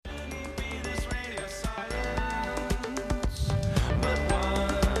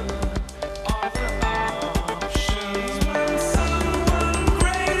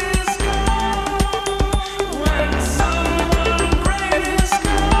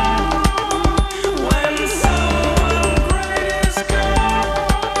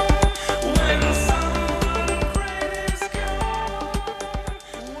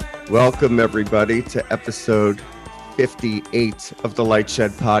Welcome, everybody, to episode 58 of the Lightshed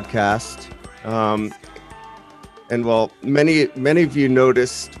podcast. And while many of you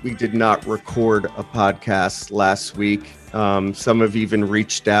noticed we did not record a podcast last week, some have even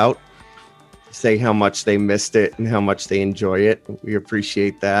reached out to say how much they missed it and how much they enjoy it. We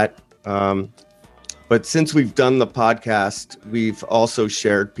appreciate that. But since we've done the podcast, we've also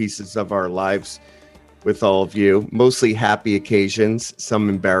shared pieces of our lives with all of you, mostly happy occasions, some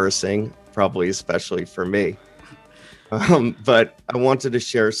embarrassing, probably especially for me. But I wanted to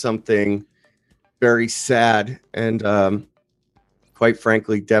share something very sad and quite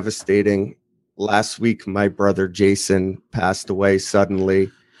frankly devastating. Last week, my brother Jason passed away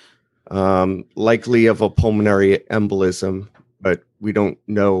suddenly, likely of a pulmonary embolism, but we don't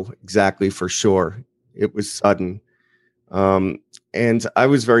know exactly for sure. It was sudden. And I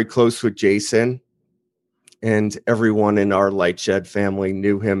was very close with Jason, and everyone in our Lightshed family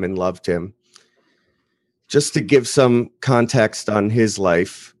knew him and loved him. Just to give some context on his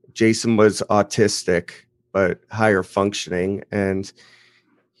life, Jason was autistic, but higher functioning, and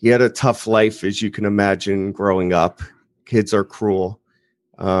he had a tough life, as you can imagine, growing up. Kids are cruel.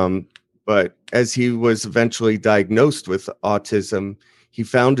 But as he was eventually diagnosed with autism, he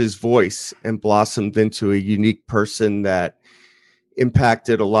found his voice and blossomed into a unique person that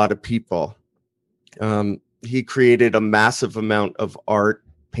impacted a lot of people. He created a massive amount of art,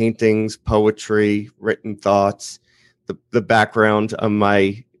 paintings, poetry, written thoughts. The background on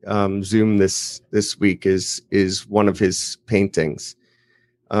my Zoom this week is one of his paintings.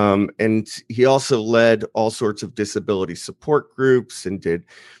 And he also led all sorts of disability support groups and did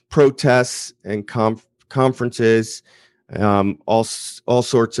protests and conferences, all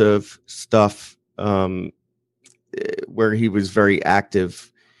sorts of stuff where he was very active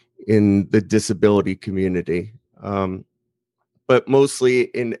in the disability community. But mostly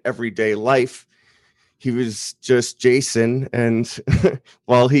in everyday life, he was just Jason. And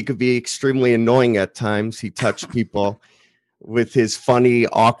while he could be extremely annoying at times, he touched people with his funny,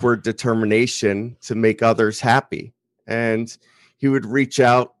 awkward determination to make others happy. And he would reach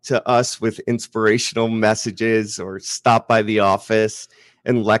out to us with inspirational messages or stop by the office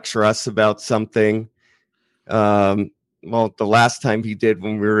and lecture us about something. Well, the last time he did,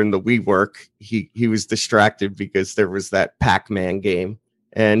 when we were in the WeWork, he was distracted because there was that Pac-Man game,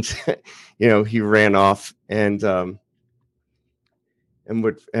 and he ran off and played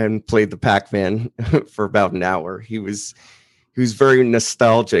the Pac-Man for about an hour. He was very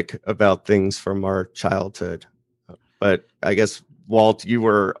nostalgic about things from our childhood. But I guess, Walt, you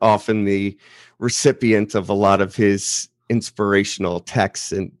were often the recipient of a lot of his inspirational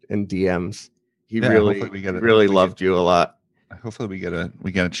texts and DMs. He really loved you a lot. Hopefully we get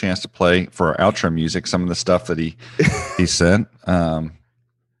a chance to play for our outro music some of the stuff that he sent.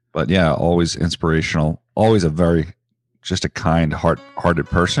 But yeah, always inspirational. Always just a kind, hearted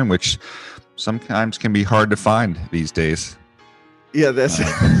person, which sometimes can be hard to find these days. Yeah,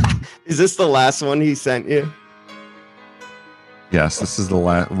 is this the last one he sent you? Yes, this is the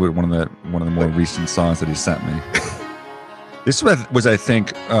last one of the more recent songs that he sent me. This was, I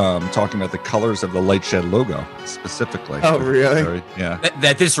think, talking about the colors of the Lightshed logo specifically. Oh, really? Yeah.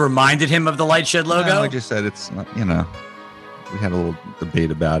 That this reminded him of the Lightshed logo? No, I just said it's not, we had a little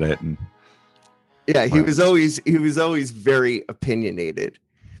debate about it. And yeah, he was always very opinionated.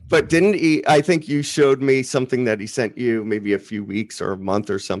 But didn't he? I think you showed me something that he sent you maybe a few weeks or a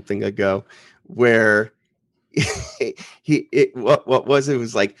month or something ago, where what was it? It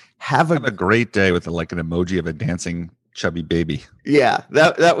was like have a great day with an emoji of a dancing chubby baby. Yeah,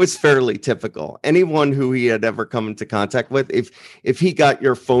 that was fairly typical. Anyone who he had ever come into contact with, if he got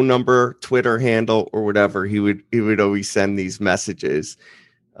your phone number, Twitter handle, or whatever, he would always send these messages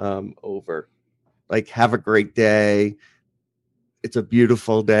over, like have a great day, it's a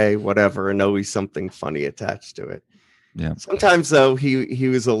beautiful day, whatever, and always something funny attached to it. Yeah. Sometimes though he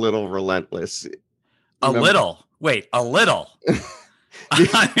was a little relentless. A little.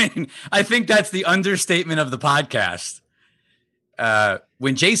 I mean, I think that's the understatement of the podcast.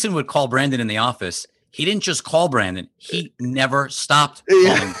 When Jason would call Brandon in the office, he didn't just call Brandon. He never stopped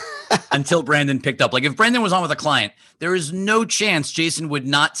calling until Brandon picked up. Like if Brandon was on with a client, there is no chance Jason would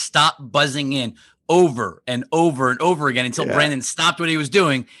not stop buzzing in over and over and over again until Brandon stopped what he was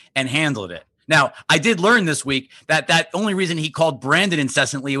doing and handled it. Now, I did learn this week that only reason he called Brandon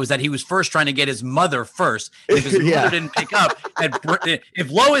incessantly was that he was first trying to get his mother first. If his mother didn't pick up, if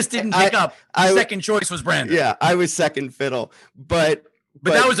Lois didn't pick up, second choice was Brandon. Yeah, I was second fiddle. But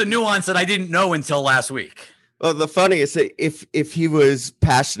that was a nuance that I didn't know until last week. Well, the funniest, if he was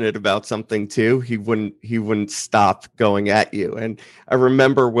passionate about something too, he wouldn't stop going at you. And I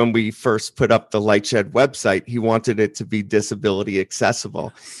remember when we first put up the Lightshed website, he wanted it to be disability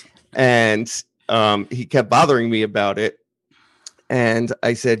accessible, and he kept bothering me about it. And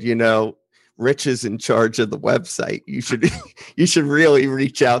I said, Rich is in charge of the website. You should really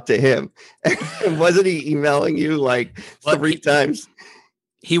reach out to him. And wasn't he emailing you like 3 times?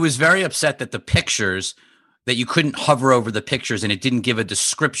 He was very upset that the pictures, that you couldn't hover over the pictures and it didn't give a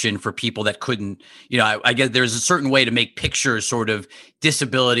description for people that couldn't, I guess there's a certain way to make pictures sort of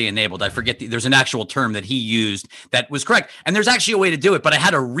disability enabled. I forget, there's an actual term that he used that was correct. And there's actually a way to do it, but I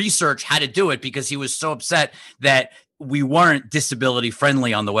had to research how to do it because he was so upset that we weren't disability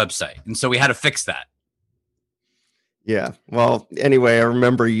friendly on the website. And so we had to fix that. Yeah. Well, anyway, I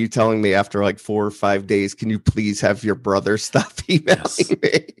remember you telling me after like 4 or 5 days, can you please have your brother stop emailing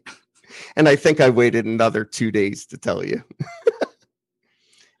me? And I think I waited another 2 days to tell you.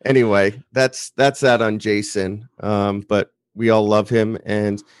 Anyway, that's that on Jason. But we all love him,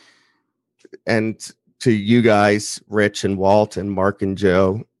 and to you guys, Rich and Walt and Mark and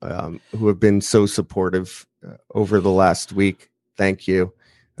Joe, who have been so supportive over the last week. Thank you.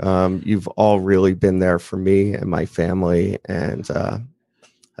 You've all really been there for me and my family, and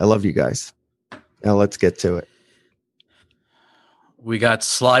I love you guys. Now let's get to it. We got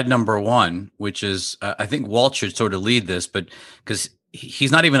slide number 1, which is, I think Walt should sort of lead this, but because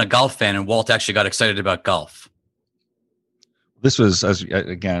he's not even a golf fan, and Walt actually got excited about golf. This was, as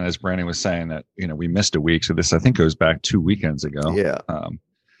Brandon was saying, that, we missed a week. So this, I think, goes back 2 weekends ago. Yeah.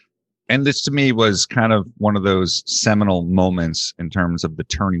 And this to me was kind of one of those seminal moments in terms of the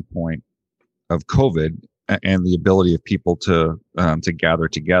turning point of COVID and the ability of people to gather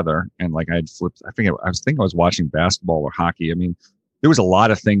together. And like I was watching basketball or hockey. I mean, there was a lot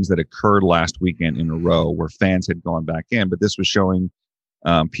of things that occurred last weekend in a row where fans had gone back in, but this was showing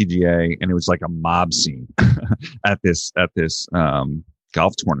PGA, and it was like a mob scene at this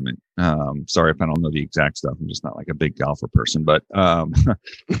golf tournament. Sorry if I don't know the exact stuff. I'm just not like a big golfer person, but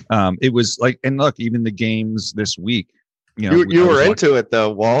it was like, and look, even the games this week, you were into it though,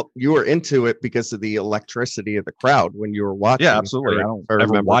 Walt. You were into it because of the electricity of the crowd when you were watching. Yeah, absolutely. I don't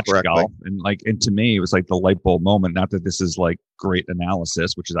ever watch golf, and to me, it was like the light bulb moment. Not that this is like great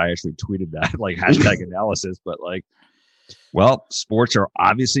analysis, which is I actually tweeted that like hashtag analysis, but like, well, sports are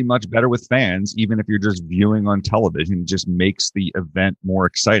obviously much better with fans, even if you're just viewing on television. It just makes the event more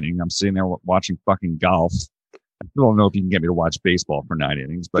exciting. I'm sitting there watching fucking golf. I still don't know if you can get me to watch baseball for 9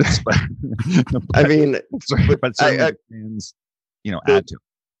 innings, but I mean, but fans, add to it.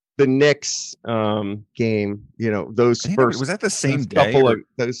 The Knicks game, those first was that the same day? Couple of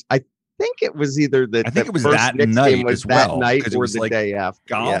those, I think it was either I think it was that Knicks night as well, that night or the like day after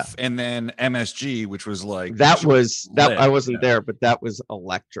golf, and then MSG, which was like that I wasn't there, but that was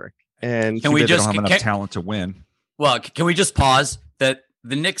electric. And can we just don't have enough talent to win? Well, can we just pause that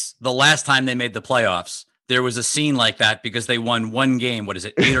the Knicks, the last time they made the playoffs, there was a scene like that because they won one game. What is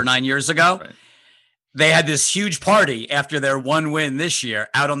it, 8 or 9 years ago? Right. They had this huge party after their one win this year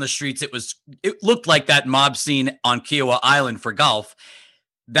out on the streets. It looked like that mob scene on Kiowa Island for golf.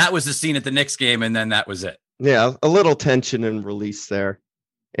 That was the scene at the Knicks game, and then that was it. Yeah, a little tension and release there.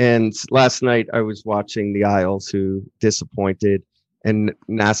 And last night I was watching the Isles, who disappointed, and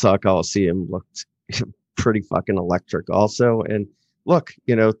Nassau Coliseum looked pretty fucking electric also. And look,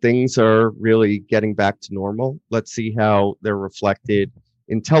 things are really getting back to normal. Let's see how they're reflected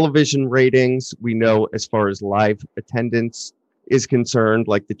in television ratings. We know as far as live attendance is concerned,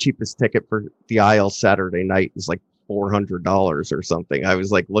 like the cheapest ticket for the Isles Saturday night is like $400 or something. I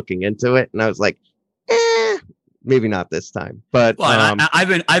was like looking into it and I was like, maybe not this time. But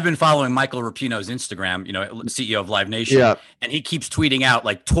I've been following Michael Rapinoe's Instagram, CEO of Live Nation, and he keeps tweeting out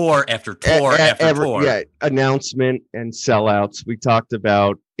like tour after tour after tour. Yeah, announcement and sellouts. We talked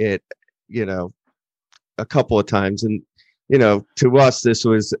about it, a couple of times, and to us this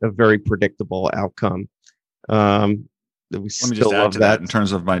was a very predictable outcome. Let me just add to that in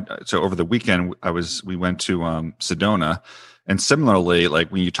terms of so over the weekend we went to Sedona, and similarly,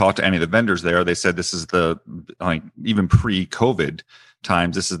 like when you talk to any of the vendors there, they said this is even pre-COVID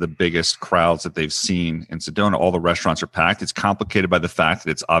times, this is the biggest crowds that they've seen in Sedona. All the restaurants are packed. It's complicated by the fact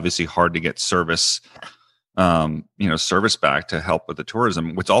that it's obviously hard to get service back to help with the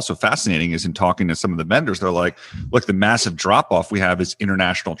tourism. What's also fascinating is in talking to some of the vendors, they're like, look, the massive drop off we have is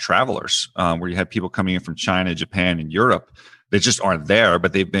international travelers, where you have people coming in from China, Japan, and Europe. They just aren't there,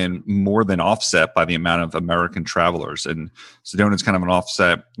 but they've been more than offset by the amount of American travelers. And Sedona is kind of an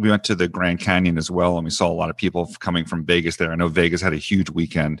offset. We went to the Grand Canyon as well, and we saw a lot of people coming from Vegas there. I know Vegas had a huge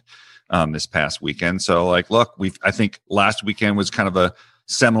weekend this past weekend. So like, look, I think last weekend was kind of a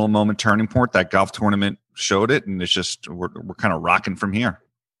seminal moment, turning point. That golf tournament showed it, and it's just we're kind of rocking from here.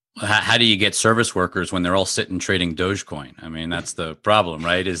 How do you get service workers when they're all sitting trading Dogecoin? I mean, that's the problem,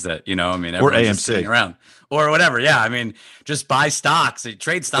 right? Is that, I mean, or everyone's AMC just sitting around or whatever. Yeah. I mean, just buy stocks,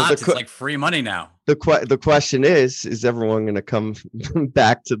 trade stocks. It's like free money now. The question is everyone going to come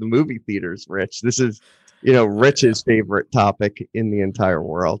back to the movie theaters, Rich? This is, Rich's favorite topic in the entire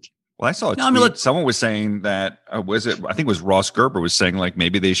world. Well, I saw a tweet. Someone was saying that I think it was Ross Gerber was saying like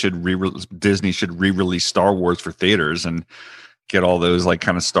maybe they should Disney should re-release Star Wars for theaters and get all those like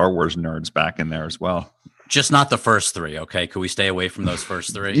kind of Star Wars nerds back in there as well. Just not the first three, okay? Could we stay away from those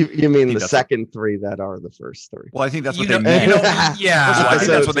first three? You mean the second three that are the first three? Well, I think that's what they meant. Yeah, I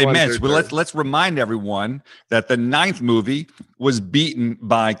think that's what they meant. Well, let's remind everyone that the 9th movie was beaten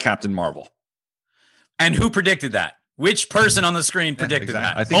by Captain Marvel. And who predicted that? Which person on the screen predicted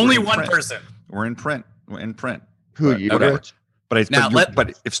that? I think only one person. We're in print. Who you? Okay. But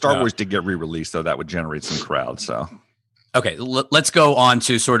if Star Wars did get re-released, though, that would generate some crowds. So. Okay, let's go on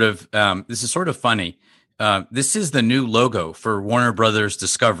to sort of, this is sort of funny. This is the new logo for Warner Brothers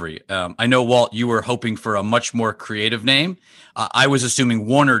Discovery. I know, Walt, you were hoping for a much more creative name. I was assuming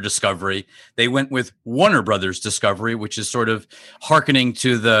Warner Discovery. They went with Warner Brothers Discovery, which is sort of hearkening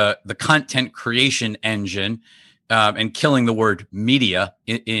to the content creation engine and killing the word media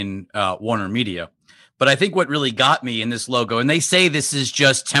in Warner Media. But I think what really got me in this logo, and they say this is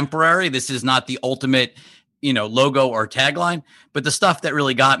just temporary, this is not the ultimate logo or tagline, but the stuff that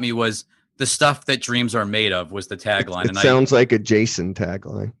really got me was the stuff that dreams are made of was the tagline. It sounds like a Jason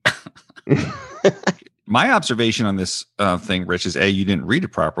tagline. My observation on this thing, Rich, is you didn't read it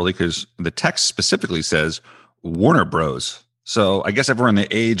properly because the text specifically says Warner Bros. So I guess if we're in the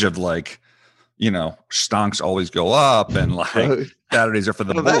age of like, stonks always go up and like Saturdays are for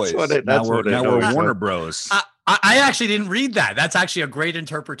the boys. Now we're Warner Bros. I actually didn't read that. That's actually a great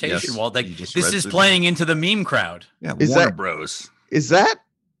interpretation, Walt. Like this is playing into the meme crowd. Yeah, Warner Bros. Is that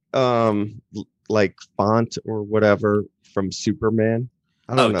like font or whatever from Superman?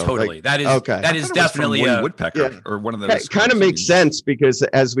 I don't know. Totally. Like, that is okay. That is definitely a Woodpecker or one of those. It kind of makes sense because,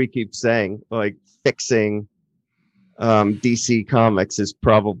 as we keep saying, like fixing DC Comics is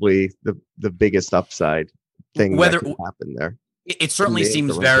probably the biggest upside thing that can happen there. It certainly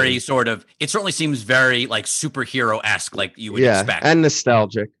seems very it certainly seems very like superhero-esque, like you would expect. And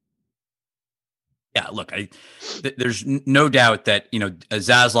nostalgic. Yeah, look, there's no doubt that,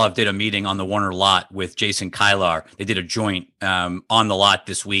 Zaslav did a meeting on the Warner lot with Jason Kilar. They did a joint on the lot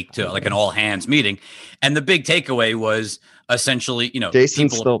this week to like an all hands meeting. And the big takeaway was essentially,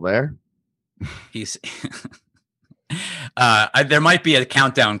 Jason's still there. He's there might be a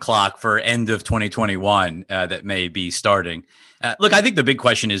countdown clock for end of 2021 that may be starting. Look, I think the big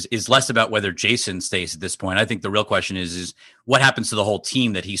question is less about whether Jason stays at this point. I think the real question is what happens to the whole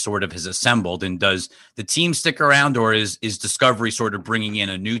team that he sort of has assembled, and does the team stick around, or is Discovery sort of bringing in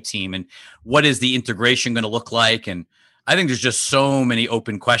a new team, and what is the integration going to look like? And I think there's just so many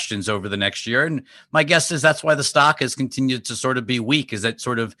open questions over the next year. And my guess is that's why the stock has continued to sort of be weak, is that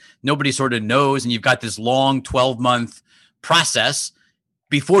sort of nobody sort of knows. And you've got this long 12-month process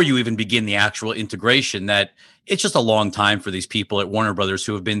before you even begin the actual integration that it's just a long time for these people at Warner Brothers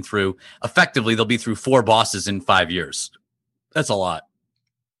who have been through, effectively, they'll be through 4 bosses in 5 years. That's a lot.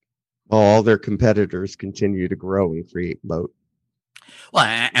 Well, all their competitors continue to grow and create moat. Well,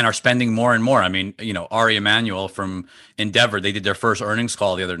 and are spending more and more. I mean, Ari Emanuel from Endeavor, they did their first earnings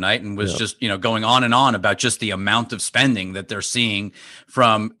call the other night and was just, going on and on about just the amount of spending that they're seeing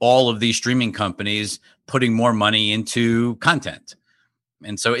from all of these streaming companies putting more money into content.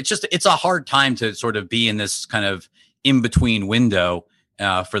 And so it's a hard time to sort of be in this kind of in-between window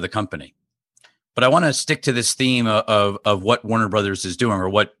for the company. But I want to stick to this theme of what Warner Brothers is doing, or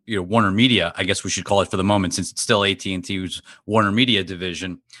what Warner Media, I guess we should call it for the moment, since it's still AT&T's Warner Media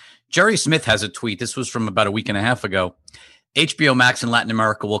division. Jerry Smith has a tweet. This was from about a week and a half ago. HBO Max in Latin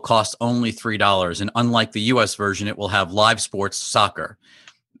America will cost only $3, and unlike the U.S. version, it will have live sports soccer.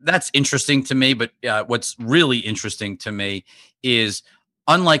 That's interesting to me, but what's really interesting to me is,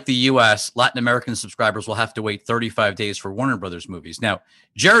 unlike the U.S., Latin American subscribers will have to wait 35 days for Warner Brothers movies. Now,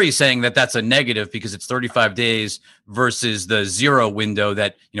 Jerry's saying that that's a negative because it's 35 days versus the 0 window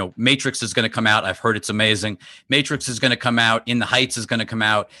that, Matrix is going to come out. I've heard it's amazing. Matrix is going to come out. In the Heights is going to come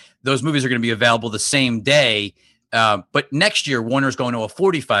out. Those movies are going to be available the same day. But next year, Warner's going to a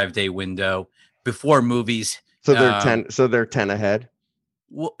 45-day window before movies. So they're 10 ahead.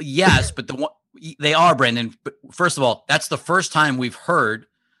 Well, yes, but they are, Brandon. But first of all, that's the first time we've heard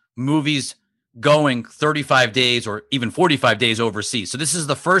movies going 35 days or even 45 days overseas. So this is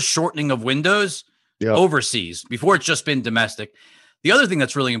the first shortening of windows overseas. Before, it's just been domestic. The other thing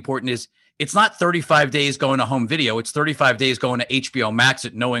that's really important is it's not 35 days going to home video. It's 35 days going to HBO Max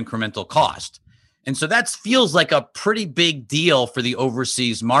at no incremental cost. And so that feels like a pretty big deal for the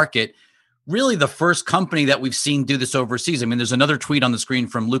overseas market. Really the first company that we've seen do this overseas. I mean, there's another tweet on the screen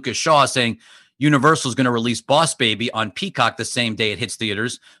from Lucas Shaw saying Universal is going to release Boss Baby on Peacock the same day it hits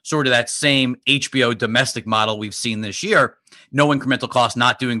theaters, sort of that same HBO domestic model we've seen this year. No incremental cost,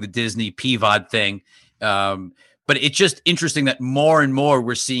 not doing the Disney PVOD thing. But it's just interesting that more and more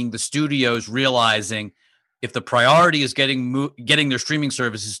we're seeing the studios realizing if the priority is getting their streaming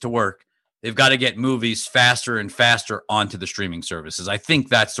services to work, they've got to get movies faster and faster onto the streaming services. I think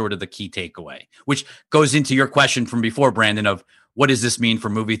that's sort of the key takeaway, which goes into your question from before, Brandon, of what does this mean for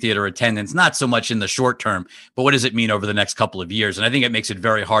movie theater attendance? Not so much in the short term, but what does it mean over the next couple of years? And I think it makes it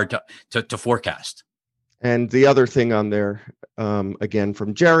very hard to forecast. And the other thing on there, again,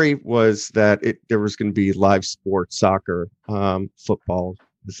 from Jerry, was that there was going to be live sports, soccer, football,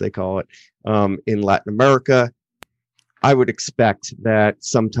 as they call it, in Latin America. I would expect that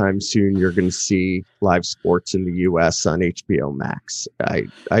sometime soon you're going to see live sports in the U.S. on HBO Max.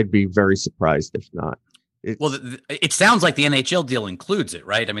 I'd be very surprised if not. It sounds like the NHL deal includes it,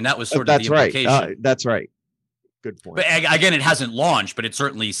 right? I mean, that was sort of the implication. Right. That's right. Good point. But again, it hasn't launched, but it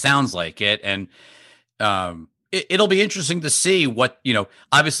certainly sounds like it. And it'll be interesting to see what,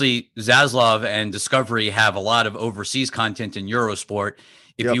 obviously Zaslav and Discovery have a lot of overseas content in Eurosport.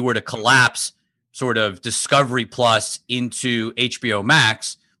 If you were to collapse sort of Discovery Plus into HBO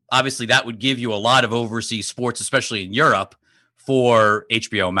Max, obviously that would give you a lot of overseas sports, especially in Europe, for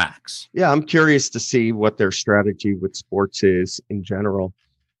HBO Max. Yeah, I'm curious to see what their strategy with sports is in general.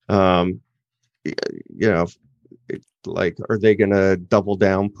 Are they going to double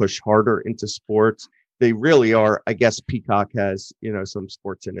down, push harder into sports? They really are. I guess Peacock has, some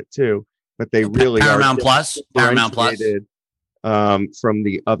sports in it too, but they really Paramount are Plus from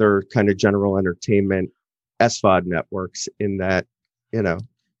the other kind of general entertainment SVOD networks in that,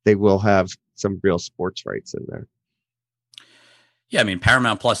 they will have some real sports rights in there. Yeah, I mean,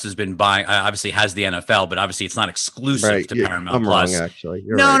 Paramount Plus has been buying, obviously has the NFL, but obviously it's not exclusive to Paramount Plus. Wrong, actually.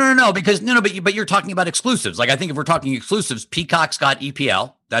 But you're talking about exclusives. Like, I think if we're talking exclusives, Peacock's got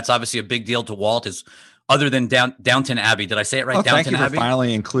EPL. That's obviously a big deal to Walt. Other than Downton Abbey. Did I say it right? Downton Thank you Abbey? for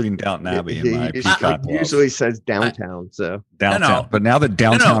finally including Downton Abbey in my Peacock. Usually says downtown, so downtown. No. But now that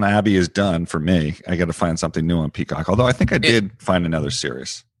Downtown Abbey is done for me, I got to find something new on Peacock. Although I think I did find another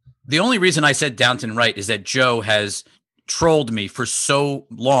series. The only reason I said Downton right is that Joe has trolled me for so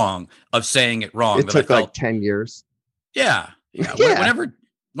long of saying it wrong. It took like 10 years. Yeah.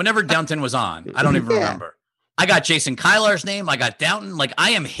 Whenever Downton was on, I don't even remember. I got Jason Kylar's name. I got Downton. Like,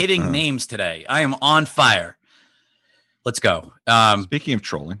 I am hitting names today. I am on fire. Let's go. Speaking of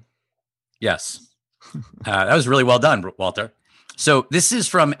trolling. Yes. That was really well done, Walter. So this is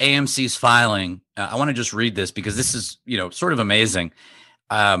from AMC's filing. I want to just read this because this is, sort of amazing.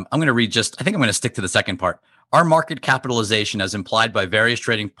 I'm going to read I think I'm going to stick to the second part. Our market capitalization, as implied by various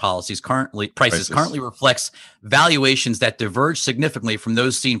trading prices currently reflects valuations that diverge significantly from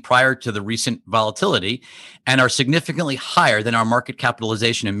those seen prior to the recent volatility and are significantly higher than our market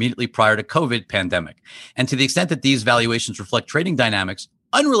capitalization immediately prior to COVID pandemic. And to the extent that these valuations reflect trading dynamics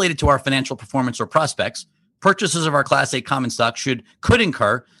unrelated to our financial performance or prospects, purchasers of our Class A common stock could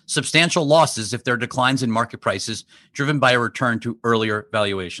incur substantial losses if there are declines in market prices driven by a return to earlier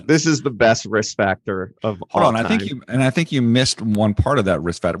valuations. This is the best risk factor of all time. I think you missed one part of that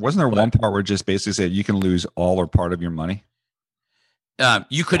risk factor. Wasn't there one part where it just basically said you can lose all or part of your money?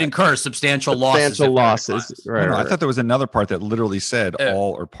 You could incur substantial losses. Right, I thought there was another part that literally said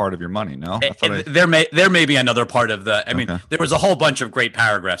all or part of your money. No, there may be another part of the. I mean, there was a whole bunch of great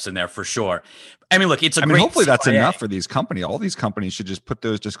paragraphs in there for sure. I mean, look, hopefully that's enough for these companies. All these companies should just put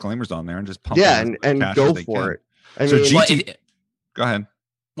those disclaimers on there and just pump. Yeah, and go for it. Go ahead.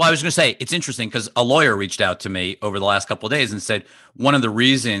 Well, I was going to say, it's interesting because a lawyer reached out to me over the last couple of days and said one of the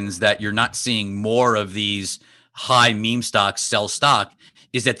reasons that you're not seeing more of these high meme stocks sell stock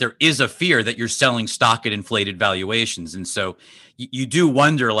is that there is a fear that you're selling stock at inflated valuations. And so you do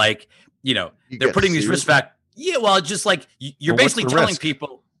wonder, they're putting these risk factors. Yeah, well, just like you're basically telling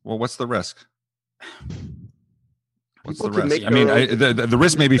people. Well, what's the risk? What's the risk? I mean, the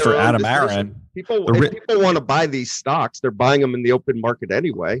risk may be for Adam Aaron. People want to buy these stocks. They're buying them in the open market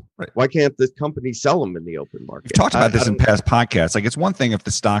anyway. Right. Why can't this company sell them in the open market? We've talked about this in past podcasts. Like, it's one thing if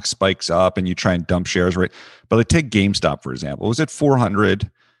the stock spikes up and you try and dump shares, right? But like, take GameStop, for example. It was at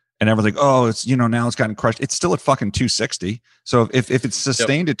 400 and everyone's like, oh, now it's gotten crushed. It's still at fucking 260. So if it's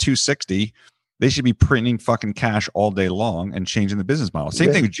sustained at 260, They should be printing fucking cash all day long and changing the business model.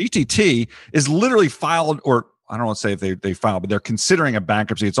 Same thing with GTT is literally filed, or I don't want to say if they filed, but they're considering a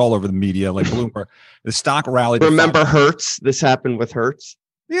bankruptcy. It's all over the media, like Bloomberg. The stock rallied. Remember Hertz? This happened with Hertz.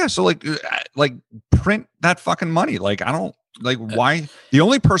 Yeah, so like print that fucking money. Like I don't like why. The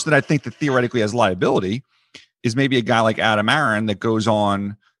only person that I think that theoretically has liability is maybe a guy like Adam Aaron that goes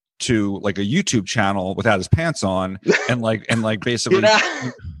on to like a YouTube channel without his pants on and basically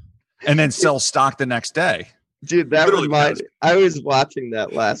and then sell stock the next day. Dude, that reminded. I was watching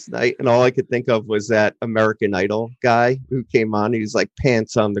that last night, and all I could think of was that American Idol guy who came on. He was like,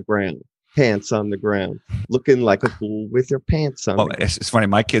 pants on the ground, looking like a fool with your pants on. It's funny.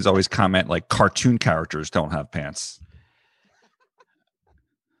 My kids always comment like cartoon characters don't have pants.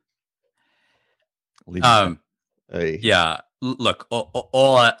 Yeah. Look,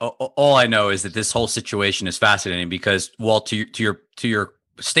 all I know is that this whole situation is fascinating because, Walt, to your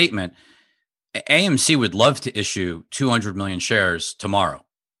statement, AMC would love to issue 200 million shares tomorrow.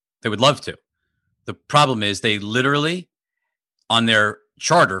 They would love to. The problem is they literally, on their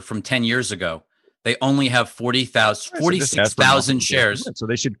charter from 10 years ago, they only have 46,000 shares. So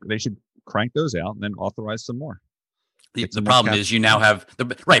they should crank those out and then authorize some more. The problem is you now have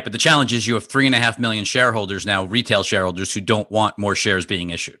but the challenge is you have 3.5 million shareholders now, retail shareholders who don't want more shares being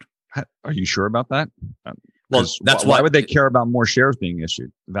issued. Are you sure about that? Well, that's why would they care about more shares being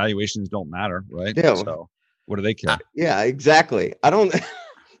issued? Valuations don't matter, right? Yeah. So what do they care? Yeah, exactly.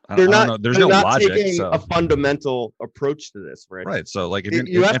 There's no logic. Taking a fundamental approach to this, right? Right. So, like, if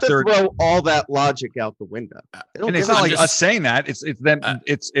you have to throw all that logic out the window, and it's not like us saying that. It's them.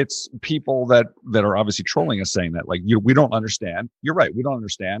 It's people that are obviously trolling us saying that. Like, we don't understand. You're right. We don't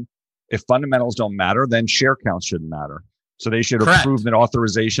understand. If fundamentals don't matter, then share counts shouldn't matter. So they should approve an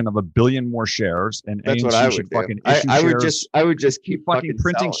authorization of 1 billion more shares, and that's AMC what I would should do. fucking issue I would just keep fucking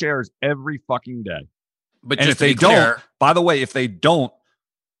printing selling shares every fucking day. But and if they don't, by the way, if they don't,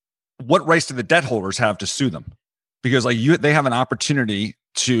 what rights do the debt holders have to sue them? Because they have an opportunity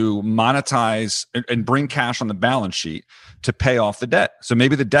to monetize and bring cash on the balance sheet to pay off the debt. So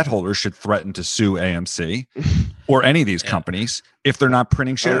maybe the debt holders should threaten to sue AMC or any of these companies if they're not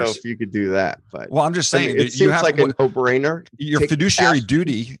printing shares. I don't know if you could do that, but well, I'm just saying it seems like a no-brainer. Your fiduciary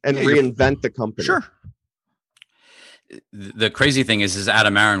duty and reinvent the company. Sure. The crazy thing is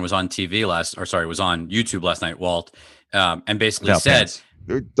Adam Aaron was on TV was on YouTube last night, Walt, and basically without said. Pants.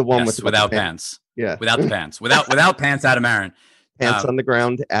 The one without pants. Yeah. Without the pants. Without pants, Adam Aaron. Pants on the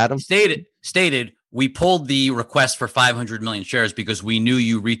ground, Adam. Stated, we pulled the request for 500 million shares because we knew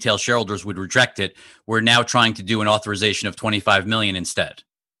you retail shareholders would reject it. We're now trying to do an authorization of 25 million instead.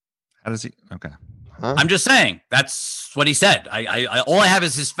 How does he? Okay. Huh? I'm just saying that's what he said. I all I have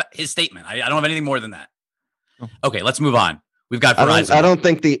is his statement. I don't have anything more than that. Oh. Okay, let's move on. We've got Verizon. I don't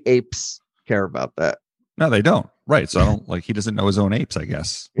think the apes care about that. No, they don't. Right. So I don't he doesn't know his own apes, I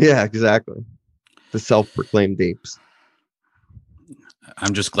guess. Yeah, exactly. The self-proclaimed apes.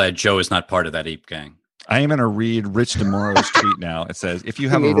 I'm just glad Joe is not part of that ape gang. I am going to read Rich DeMoro's tweet now. It says, if you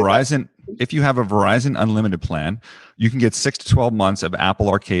have a Verizon Unlimited plan, you can get 6 to 12 months of Apple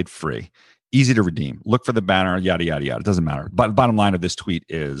Arcade free. Easy to redeem. Look for the banner, yada, yada, yada. It doesn't matter. But bottom line of this tweet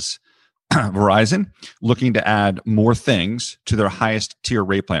is Verizon looking to add more things to their highest tier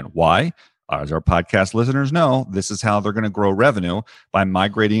rate plan. Why? As our podcast listeners know, this is how they're going to grow revenue by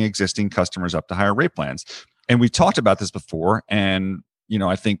migrating existing customers up to higher rate plans. And we talked about this before. And,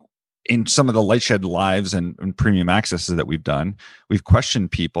 I think in some of the Lightshed lives and premium accesses that we've done, we've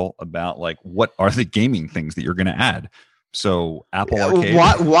questioned people about what are the gaming things that you're going to add? So Apple Arcade.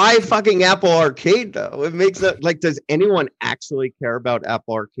 Why fucking Apple Arcade though? It makes it does anyone actually care about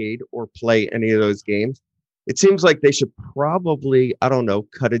Apple Arcade or play any of those games? It seems like they should probably, I don't know,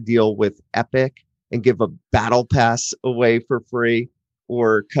 cut a deal with Epic and give a battle pass away for free,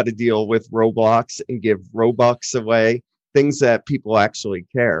 or cut a deal with Roblox and give Robux away, things that people actually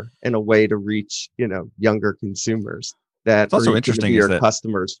care, in a way to reach, younger consumers that it's also interesting to be your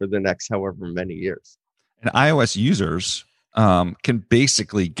customers for the next however many years. And iOS users can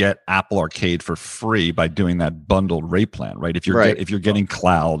basically get Apple Arcade for free by doing that bundled rate plan, right? If you're getting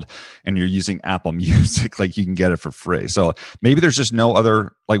cloud and you're using Apple Music, you can get it for free. So maybe there's just no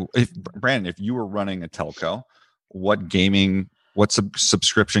other, Brandon, if you were running a telco, what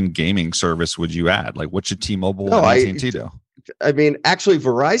subscription gaming service would you add? What should T-Mobile and AT&T do? I mean, actually,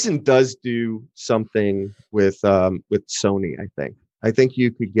 Verizon does do something with Sony. I think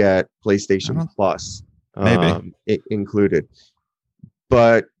you could get PlayStation Plus. Maybe included,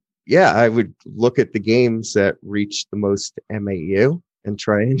 but yeah, I would look at the games that reach the most MAU and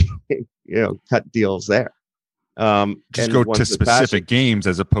try and cut deals there. Just and go ones to with specific passion. games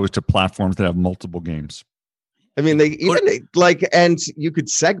as opposed to platforms that have multiple games. I mean, they even like, and you could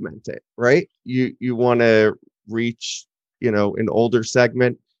segment it, right? You want to reach, an older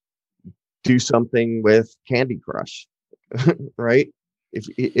segment, do something with Candy Crush, right?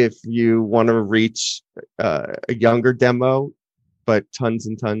 If you want to reach a younger demo, but tons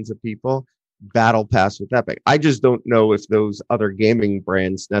and tons of people, Battle Pass with Epic. I just don't know if those other gaming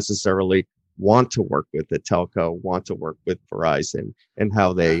brands necessarily want to work with the telco, want to work with Verizon, and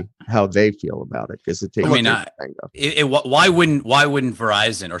how they feel about it, because it takes. Why wouldn't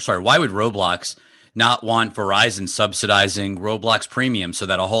Verizon, or sorry, why would Roblox not want Verizon subsidizing Roblox Premium so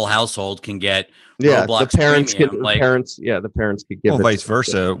that a whole household can get Roblox the parents Premium? The parents could give. Well, vice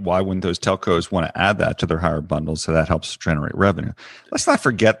versa. Why wouldn't those telcos want to add that to their higher bundles so that helps generate revenue? Let's not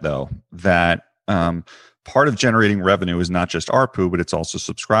forget though that part of generating revenue is not just ARPU, but it's also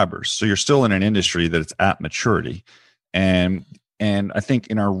subscribers. So you're still in an industry that it's at maturity. And I think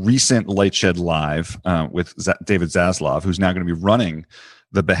in our recent Lightshed Live with David Zaslav, who's now going to be running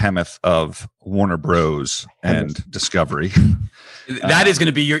the behemoth of Warner Bros. And Discovery. That is going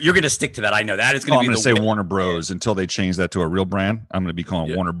to be you're going to stick to that. I know that is going to be. I'm going to say Warner Bros. Until they change that to a real brand. I'm going to be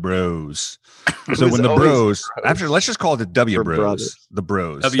calling Warner Bros. So when the Bros, after, let's just call it the W Bros, brothers. The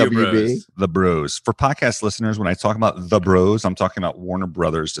Bros, WB. The Bros. For podcast listeners, when I talk about the Bros, I'm talking about Warner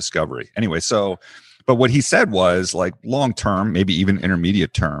Brothers Discovery. Anyway, but what he said was like long term, maybe even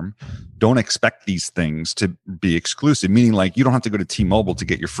intermediate term, don't expect these things to be exclusive, meaning like you don't have to go to T-Mobile to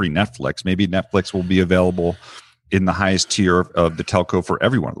get your free Netflix. Maybe Netflix will be available in the highest tier of the telco for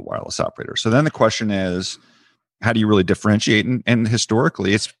every one of the wireless operators. So then the question is, how do you really differentiate? And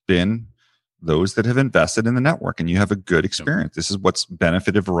historically, it's been those that have invested in the network, and you have a good experience. This is what's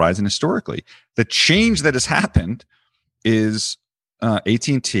benefited Verizon historically. The change that has happened is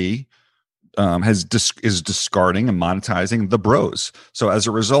AT&T is discarding and monetizing the Bros. So as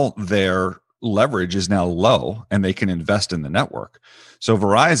a result, their leverage is now low, and they can invest in the network. So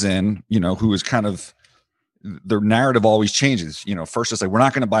Verizon, who is kind of, their narrative always changes. First it's like, we're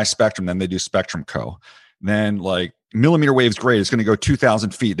not going to buy Spectrum. Then they do Spectrum Co. Then like millimeter wave's great. It's going to go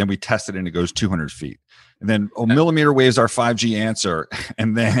 2,000 feet. Then we test it and it goes 200 feet. And then millimeter waves are 5G answer.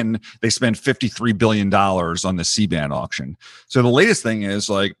 And then they spend $53 billion on the C-band auction. So the latest thing is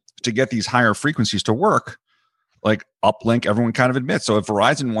like, to get these higher frequencies to work, like uplink, everyone kind of admits. So if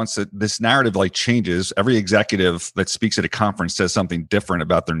Verizon wants this narrative like changes, every executive that speaks at a conference says something different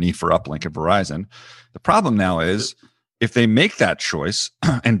about their need for uplink at Verizon. The problem now is if they make that choice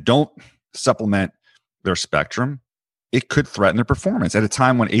and don't supplement their spectrum, it could threaten their performance at a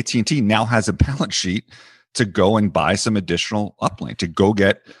time when AT&T now has a balance sheet to go and buy some additional uplink, to go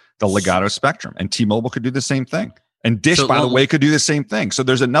get the Legato spectrum. And T-Mobile could do the same thing. And Dish, by the way, could do the same thing. So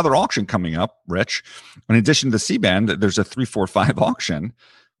there's another auction coming up, Rich. In addition to the C-band, there's a 345 auction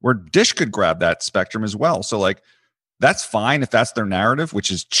where Dish could grab that spectrum as well. So like, that's fine if that's their narrative, which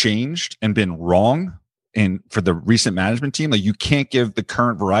has changed and been wrong. And for the recent management team, like you can't give the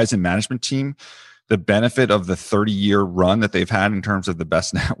current Verizon management team the benefit of the 30-year run that they've had in terms of the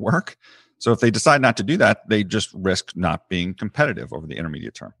best network. So if they decide not to do that, they just risk not being competitive over the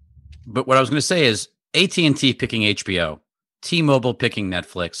intermediate term. But what I was going to say is, AT&T picking HBO, T-Mobile picking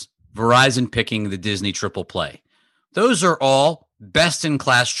Netflix, Verizon picking the Disney Triple Play. Those are all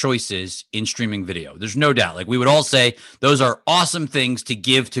best-in-class choices in streaming video. There's no doubt. Like we would all say, those are awesome things to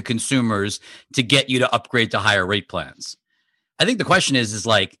give to consumers to get you to upgrade to higher rate plans. I think the question is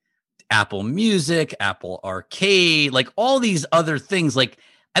like Apple Music, Apple Arcade, like all these other things. Like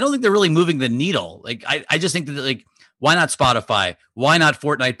I don't think they're really moving the needle. Like I just think that like, why not Spotify? Why not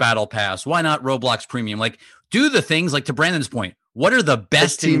Fortnite Battle Pass? Why not Roblox Premium? Like, do the things like to Brandon's point. What are the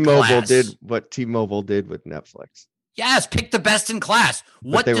best in class? What T-Mobile did with Netflix. Yes, pick the best in class.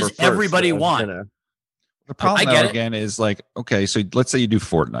 What does everybody want? The problem again is like, okay, so let's say you do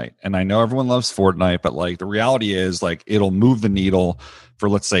Fortnite, and I know everyone loves Fortnite, but like the reality is like it'll move the needle for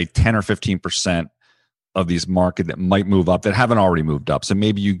let's say 10 or 15% of these market that might move up that haven't already moved up. So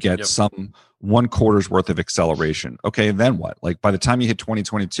maybe you get some 1 quarter's worth of acceleration. Okay, then what? Like by the time you hit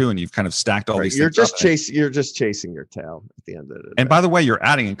 2022 and you've kind of stacked all these, you're just chasing your tail at the end of it. And by the way, you're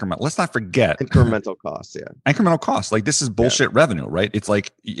adding incremental. Let's not forget incremental costs. Yeah, incremental costs. Like this is bullshit revenue, right? It's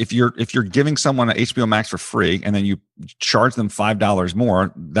like if you're giving someone an HBO Max for free and then you charge them $5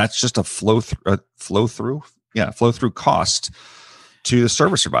 more, that's just a flow through cost to the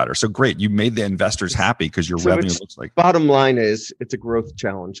service provider. So great, you made the investors happy because your revenue looks like. Bottom line is, it's a growth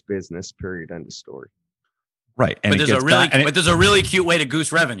challenge business. Period. End of story. Right, and but there's a really cute way to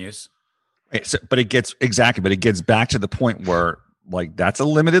goose revenues. But it gets back to the point where like that's a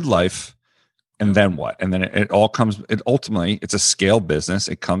limited life, And then what? And then it all comes, it ultimately, it's a scale business.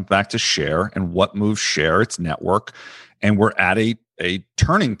 It comes back to share, and what moves share? It's network. And we're at a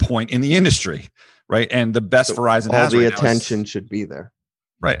turning point in the industry, right? And the best Verizon has all the right attention should be there.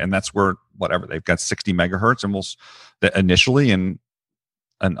 Right. And that's where, whatever, they've got 60 megahertz and initially, and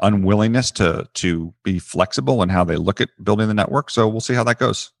an unwillingness to be flexible in how they look at building the network. So we'll see how that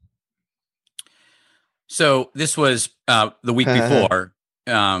goes. So this was the week before.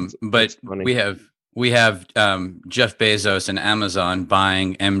 But we have Jeff Bezos and Amazon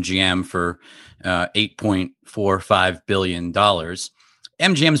buying MGM for $8.45 billion.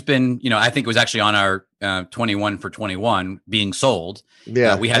 MGM's been, I think it was actually on our 21 for 21 being sold.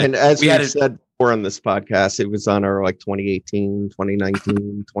 Yeah. We said before on this podcast, it was on our 2018,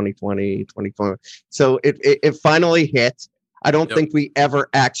 2019, 2020, 2020. So it finally hit. I don't think we ever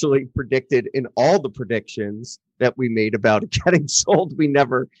actually predicted in all the predictions that we made about it getting sold. We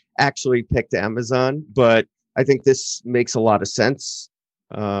never actually picked Amazon, but I think this makes a lot of sense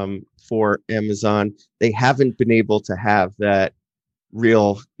for Amazon. They haven't been able to have that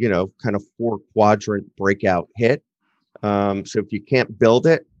real, kind of 4-quadrant breakout hit. So if you can't build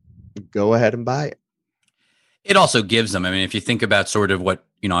it, go ahead and buy it. It also gives them, if you think about sort of what,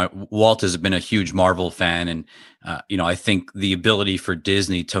 Walt has been a huge Marvel fan, and, I think the ability for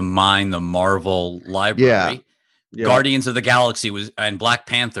Disney to mine the Marvel library, Guardians of the Galaxy and Black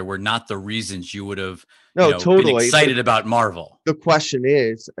Panther were not the reasons you would have been excited about Marvel. The question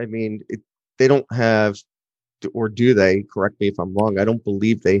is, they don't have, or do they, correct me if I'm wrong, I don't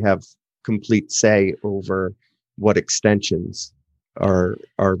believe they have complete say over what extensions are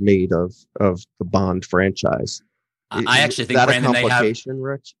made of the Bond franchise. I actually think, Brandon, they have.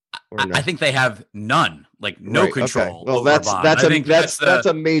 Rich? No? I think they have none, no control. Okay. Well, that's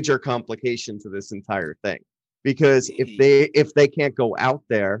a major complication to this entire thing, because if they can't go out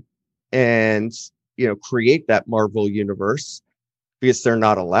there and create that Marvel universe because they're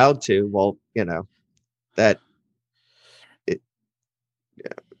not allowed to, well, that's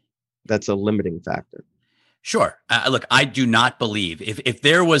a limiting factor. Sure. Look, I do not believe if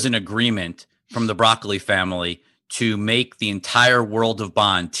there was an agreement from the Broccoli family to make the entire world of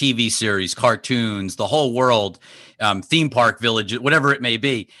Bond, TV series, cartoons, the whole world, theme park village, whatever it may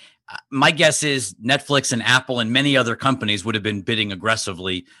be, my guess is Netflix and Apple and many other companies would have been bidding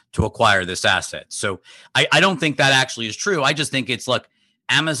aggressively to acquire this asset. So I don't think that actually is true. I just think it's, look,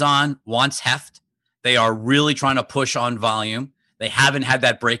 Amazon wants heft. They are really trying to push on volume. They haven't had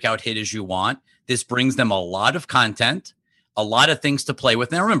that breakout hit as you want. This brings them a lot of content, a lot of things to play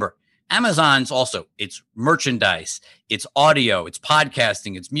with. Now, remember, Amazon's also, it's merchandise, it's audio, it's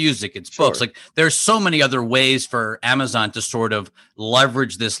podcasting, it's music, it's books. Like, there's so many other ways for Amazon to sort of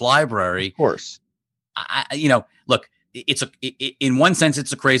leverage this library. Of course. Look, in one sense,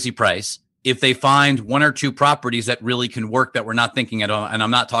 it's a crazy price. If they find one or two properties that really can work that we're not thinking at all, and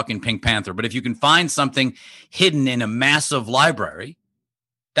I'm not talking Pink Panther, but if you can find something hidden in a massive library,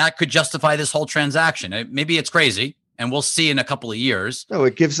 that could justify this whole transaction. Maybe it's crazy, and we'll see in a couple of years. No,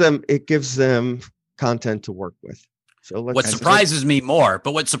 it gives them content to work with. So what surprises me more,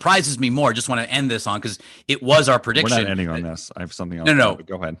 just want to end this on, because it was our prediction. We're not ending on this. I have something else. No.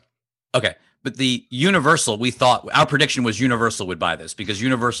 Go ahead. Okay. But the Universal, we thought our prediction was Universal would buy this, because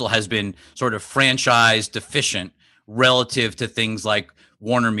Universal has been sort of franchise deficient relative to things like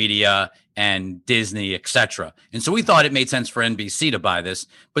Warner Media and Disney, etc. And so we thought it made sense for NBC to buy this.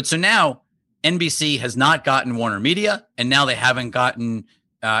 But so now NBC has not gotten Warner Media, and now they haven't gotten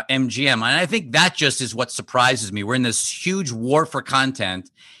MGM. And I think that just is what surprises me. We're in this huge war for content,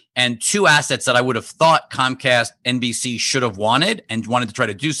 and two assets that I would have thought Comcast, NBC should have wanted to try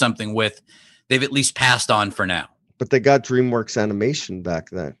to do something with, they've at least passed on for now. But they got DreamWorks Animation back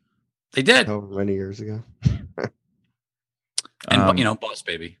then. They did. However many years ago. And, Boss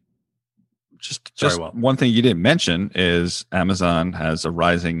Baby. Just one thing you didn't mention is Amazon has a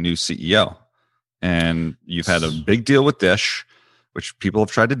rising new CEO. And you've had a big deal with Dish, which people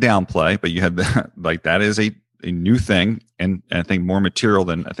have tried to downplay, but you had that is a new thing, and I think more material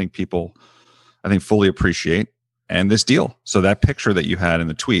than I think people fully appreciate. And this deal. So that picture that you had in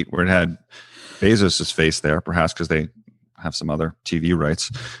the tweet where it had Bezos' face there, perhaps because they have some other TV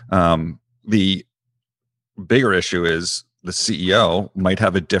rights. The bigger issue is the CEO might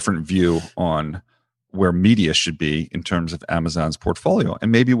have a different view on where media should be in terms of Amazon's portfolio,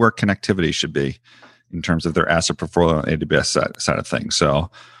 and maybe where connectivity should be in terms of their asset portfolio on AWS side of things. So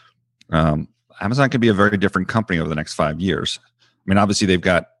Amazon could be a very different company over the next 5 years. I mean, obviously they've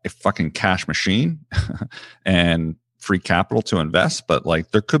got a fucking cash machine and free capital to invest, but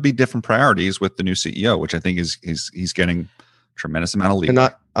there could be different priorities with the new CEO, which I think is he's getting a tremendous amount of leeway.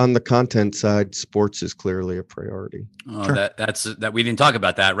 on the content side, sports is clearly a priority. Oh, sure. That's we didn't talk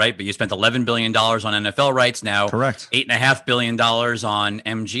about that, right? But you spent $11 billion on NFL rights now. Correct. $8.5 billion on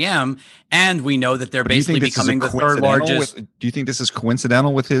MGM. And we know that they're basically becoming the third largest. Do you think this is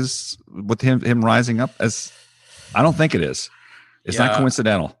coincidental with him rising up? I don't think it is. It's not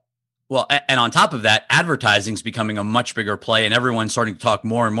coincidental. Well, and on top of that, advertising is becoming a much bigger play, and everyone's starting to talk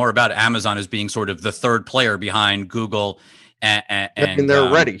more and more about Amazon as being sort of the third player behind Google and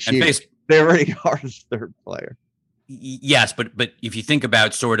they're ready. They already are the third player. Yes, but if you think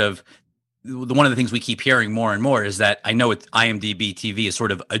about sort of one of the things we keep hearing more and more is that I know IMDb TV is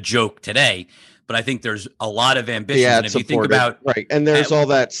sort of a joke today, but I think there's a lot of ambition. Yeah, and if you think about right, and there's all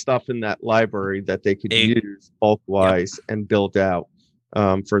that stuff in that library that they could use bulk wise and build out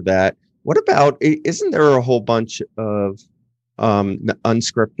for that. What about? Isn't there a whole bunch of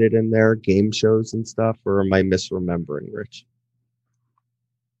unscripted in there, game shows and stuff, or am I misremembering, Rich?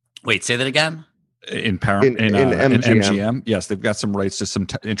 Wait, say that again. In MGM, yes, they've got some rights to some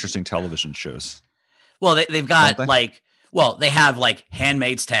interesting television shows. Well, they've got they have like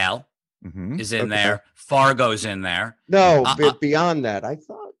Handmaid's Tale is in there, Fargo's in there. No, beyond that, I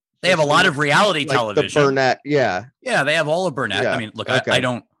thought they have a lot of reality television. The Burnett, yeah, they have all of Burnett. Yeah. I mean, look,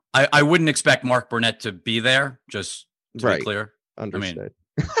 I wouldn't expect Mark Burnett to be there. Just to be clear, understood.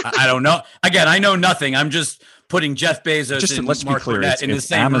 I don't know. Again, I know nothing. I'm just putting Jeff Bezos and let's Mark be clear, Burnett in the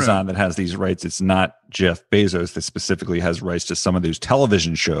same Amazon room. That has these rights. It's not Jeff Bezos that specifically has rights to some of those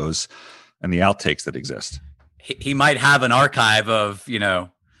television shows and the outtakes that exist. He might have an archive of,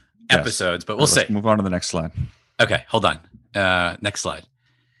 episodes, but we'll see. Move on to the next slide. Okay, hold on. Next slide.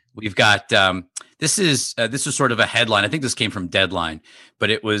 We've got this is sort of a headline. I think this came from Deadline, but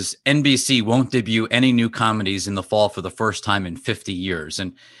it was NBC won't debut any new comedies in the fall for the first time in 50 years.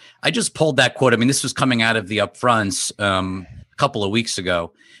 And I just pulled that quote. I mean, this was coming out of the upfronts a couple of weeks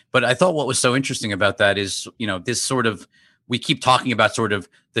ago. But I thought what was so interesting about that is, this sort of, we keep talking about sort of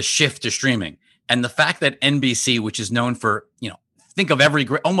the shift to streaming and the fact that NBC, which is known for, think of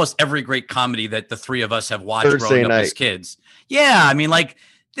almost every great comedy that the three of us have watched growing up as kids. Yeah. I mean, like,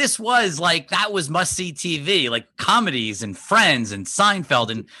 this was that was must-see TV, like comedies and Friends and Seinfeld,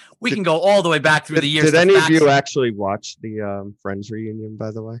 and we can go all the way back through the years. Did any of you actually watch the Friends reunion, by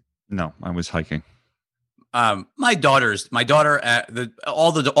the way? No, I was hiking. My daughter,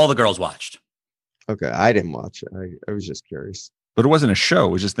 all the girls watched. Okay, I didn't watch it. I was just curious. But it wasn't a show.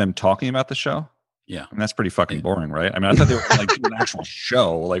 It was just them talking about the show. Yeah. And that's pretty fucking boring, right? I mean, I thought they were like doing an actual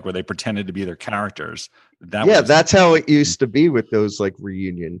show, like where they pretended to be their characters. That's how it used to be with those like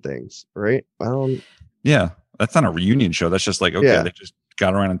reunion things, right? Yeah, that's not a reunion show. That's just like, they just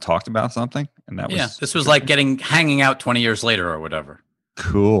got around and talked about something. And that was this was like hanging out 20 years later or whatever.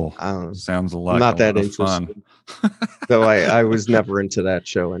 Cool. Sounds a lot. Not that interesting. Fun. So I was never into that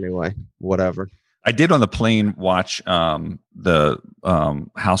show anyway. Whatever. I did on the plane watch the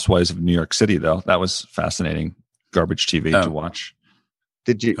Housewives of New York City, though. That was fascinating. Garbage TV to watch.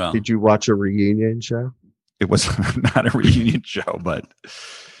 Did you watch a reunion show? It was not a reunion show, but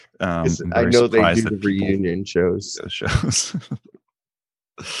I know they do the reunion shows. Those shows.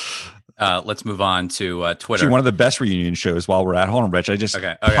 Let's move on to Twitter. Actually, one of the best reunion shows while we're at home, Rich.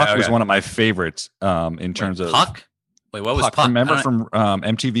 Puck was one of my favorites in terms of Puck. Wait, what was Puck? Remember from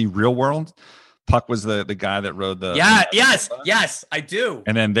MTV Real World? Puck was the guy that rode the yes, I do.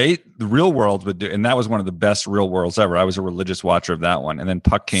 And then the Real World would do, and that was one of the best Real Worlds ever. I was a religious watcher of that one. And then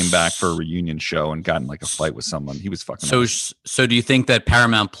Puck came back for a reunion show and got in like a fight with someone. He was fucking awesome. So do you think that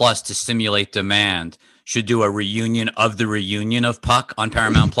Paramount Plus, to stimulate demand, should do a reunion of the reunion of Puck on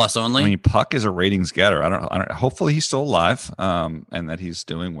Paramount Plus only? I mean, Puck is a ratings getter. I don't hopefully he's still alive and that he's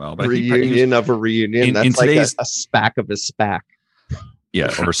doing well. But reunion of a reunion. That's like a SPAC of a SPAC. Yeah,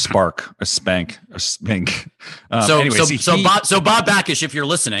 or a spark, a spank, a spink. Bob Backish, if you're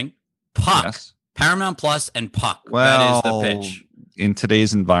listening, Puck, Paramount Plus, and Puck. Well, that is the pitch. In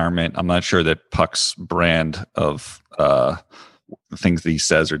today's environment, I'm not sure that Puck's brand of things that he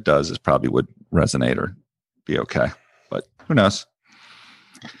says or does probably would resonate or be okay. But who knows?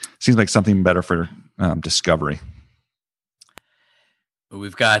 Seems like something better for Discovery.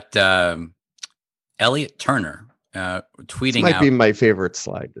 We've got Elliot Turner. Tweeting this might be my favorite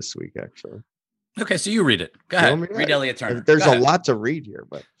slide this week, actually. Okay, so you read it. Go ahead. Read Elliot Turner. There's a lot to read here,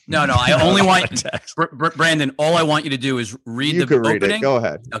 but no. I only want Brandon. All I want you to do is read the opening. Read it. Go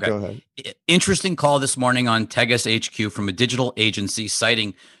ahead. Okay. Go ahead. Interesting call this morning on Tegas HQ from a digital agency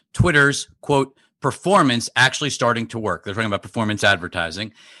citing Twitter's quote performance actually starting to work. They're talking about performance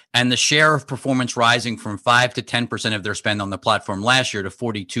advertising and the share of performance rising from 5 to 10% of their spend on the platform last year to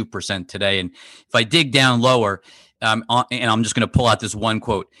 42% today. And if I dig down lower, and I'm just going to pull out this one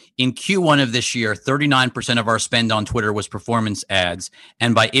quote. In Q1 of this year, 39% of our spend on Twitter was performance ads.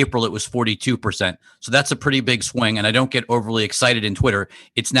 And by April, it was 42%. So that's a pretty big swing. And I don't get overly excited in Twitter.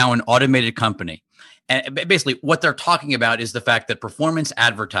 It's now an automated company. And basically what they're talking about is the fact that performance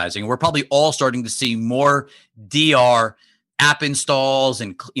advertising, we're probably all starting to see more DR app installs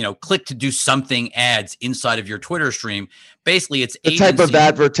and, click to do something ads inside of your Twitter stream. Basically, it's the type of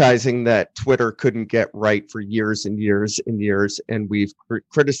advertising that Twitter couldn't get right for years and years and years. And we've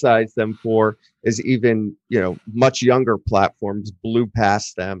criticized them for, as even, much younger platforms blew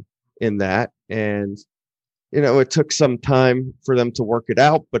past them in that. And, it took some time for them to work it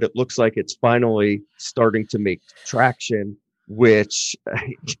out, but it looks like it's finally starting to make traction, which,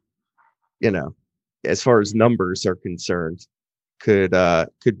 as far as numbers are concerned, could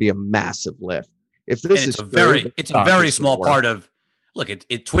be a massive lift. If this is it's a very small part of. Look,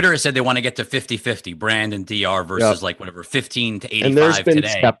 Twitter has said they want to get to 50-50 brand and DR versus like whatever 15 to 85 and there's been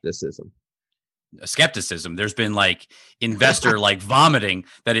today. skepticism. There's been like investor like vomiting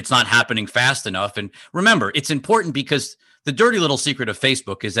that it's not happening fast enough. And remember, it's important because the dirty little secret of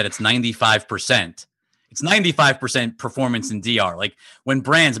Facebook is that it's 95%. It's 95% performance in DR. Like when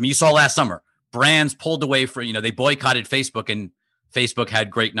brands, you saw last summer, brands pulled away from, they boycotted Facebook and Facebook had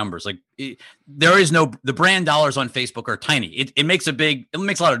great numbers. Like the brand dollars on Facebook are tiny. It makes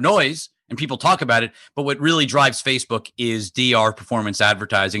a lot of noise and people talk about it. But what really drives Facebook is DR performance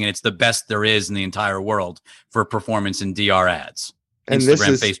advertising. And it's the best there is in the entire world for performance in DR ads. And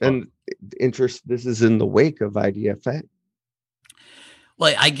Facebook. This is in the wake of IDFA.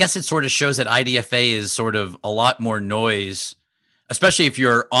 Well, I guess it sort of shows that IDFA is sort of a lot more noise, especially if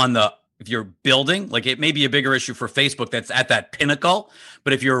you're building, like it may be a bigger issue for Facebook that's at that pinnacle,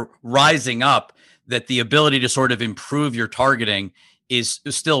 but if you're rising up, that the ability to sort of improve your targeting is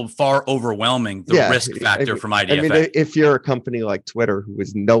still far overwhelming the risk factor from IDFA. If you're a company like Twitter who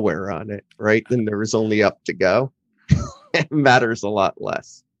is nowhere on it, right, then there is only up to go. It matters a lot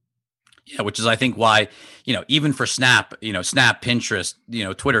less. Yeah, which is, I think, why, even for Snap, Snap, Pinterest,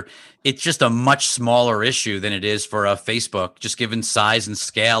 Twitter, it's just a much smaller issue than it is for a Facebook, just given size and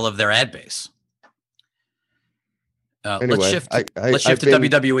scale of their ad base. Anyway, let's shift to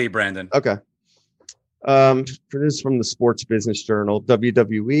WWE, Brandon. Okay. For this from the Sports Business Journal,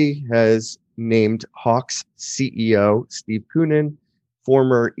 WWE has named Hawks CEO Steve Koonin,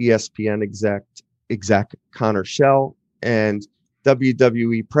 former ESPN exec Connor Schell, and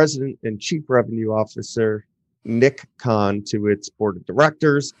WWE President and Chief Revenue Officer Nick Khan to its board of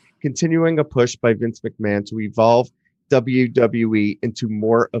directors, continuing a push by Vince McMahon to evolve WWE into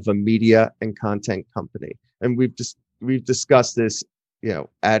more of a media and content company. And we've discussed this,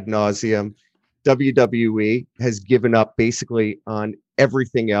 ad nauseum. WWE has given up basically on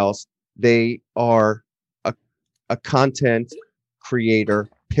everything else. They are a content creator,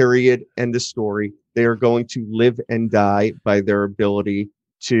 period, end of story. They are going to live and die by their ability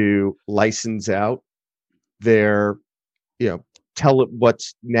to license out their,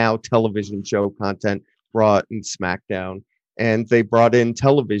 what's now television show content, Raw and SmackDown. And they brought in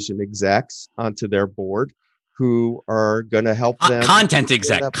television execs onto their board who are going to help them. Content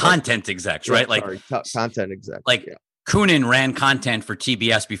execs, right? Content execs. Like Koonin ran content for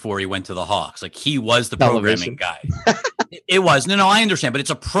TBS before he went to the Hawks. Like he was the programming guy. It was. No, I understand, but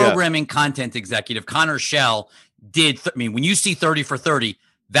it's a programming content executive. Connor Schell did. When you see 30 for 30,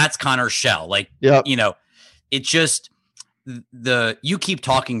 that's Connor Schell. Like, it just you keep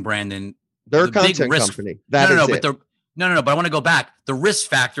talking, Brandon. They're a content company. But I want to go back. The risk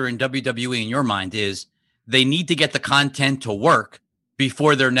factor in WWE in your mind is they need to get the content to work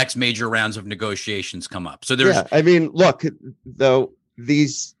before their next major rounds of negotiations come up. So there's, look, though,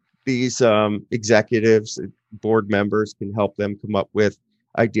 these executives, board members can help them come up with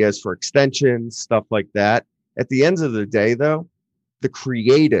ideas for extensions, stuff like that. At the end of the day, though, the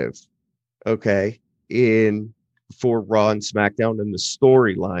creative, for Raw and SmackDown and the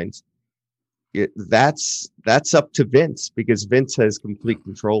storylines, that's up to Vince, because Vince has complete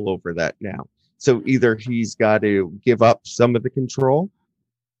control over that now. So either he's got to give up some of the control,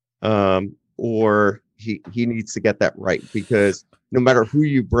 or he needs to get that right, because no matter who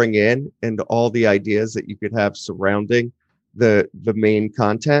you bring in and all the ideas that you could have surrounding the main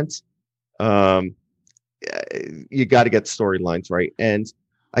content, you got to get storylines right. And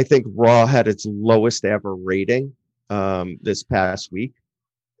I think Raw had its lowest ever rating this past week.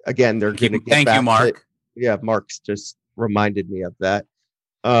 Again, they're going to get Thank you, Mark. Mark's just reminded me of that.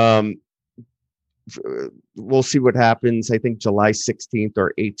 We'll see what happens. I think July 16th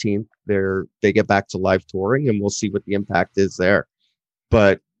or 18th, they get back to live touring, and we'll see what the impact is there.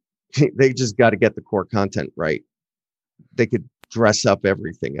 But they just got to get the core content right. dress up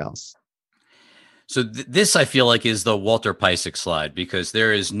everything else. So this, I feel like, is the Walter Piecyk slide, because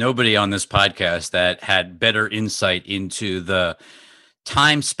there is nobody on this podcast that had better insight into the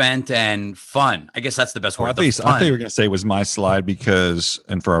time spent and fun. I guess that's the best word. I thought you were going to say it was my slide because,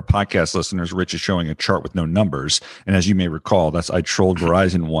 and for our podcast listeners, Rich is showing a chart with no numbers. And as you may recall, I trolled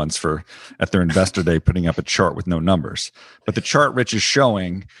Verizon once at their investor day, putting up a chart with no numbers. But the chart Rich is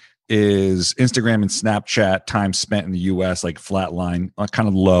showing is Instagram and Snapchat time spent in the US, like flat line, kind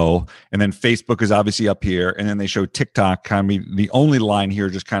of low. And then Facebook is obviously up here. And then they show TikTok kind of the only line here,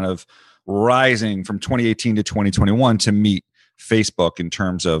 just kind of rising from 2018 to 2021 to meet Facebook in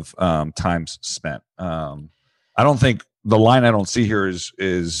terms of times spent. I don't think the line I don't see here is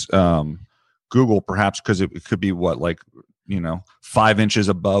Google, perhaps because it could be 5 inches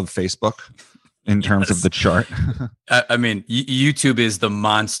above Facebook in terms of the chart. I mean, YouTube is the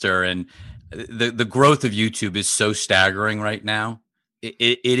monster, and the growth of YouTube is so staggering right now.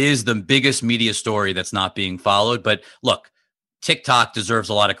 It is the biggest media story that's not being followed. But look, TikTok deserves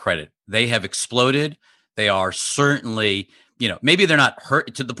a lot of credit. They have exploded. They are certainly, maybe they're not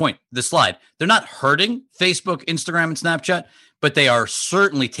hurt to the point, the slide. They're not hurting Facebook, Instagram, and Snapchat, but they are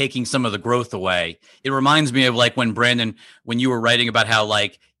certainly taking some of the growth away. It reminds me of like when Brandon, when you were writing about how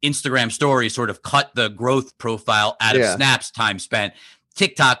like Instagram stories sort of cut the growth profile out of Snap's time spent.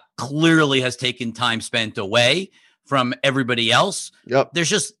 TikTok clearly has taken time spent away from everybody else. Yep. There's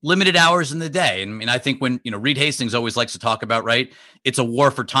just limited hours in the day. And I think when, Reed Hastings always likes to talk about, right, it's a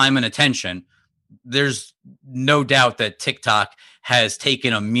war for time and attention. There's no doubt that TikTok has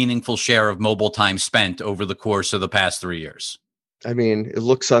taken a meaningful share of mobile time spent over the course of the past 3 years. I mean, it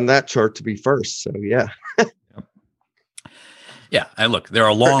looks on that chart to be first. So, yeah. Yeah. And look, they're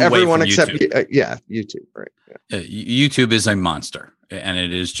a long way from except YouTube. YouTube, right? Yeah. YouTube is a monster, and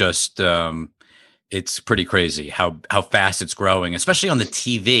it is just, it's pretty crazy how fast it's growing, especially on the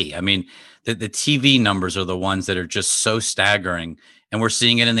TV. I mean, the TV numbers are the ones that are just so staggering, and we're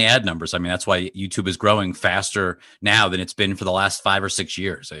seeing it in the ad numbers. I mean, that's why YouTube is growing faster now than it's been for the last 5 or 6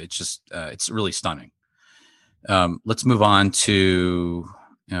 years. It's just, it's really stunning. Let's move on to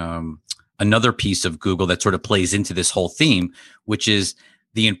another piece of Google that sort of plays into this whole theme, which is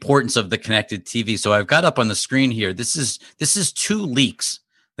the importance of the connected TV. So I've got up on the screen here. This is 2 leaks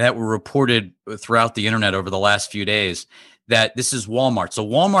that were reported throughout the internet over the last few days. That this is Walmart. So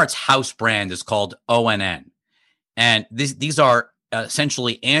Walmart's house brand is called ONN, and these are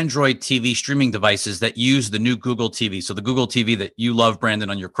essentially Android TV streaming devices that use the new Google TV. So the Google TV that you love, Brandon,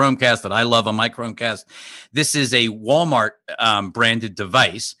 on your Chromecast, that I love on my Chromecast. This is a Walmart branded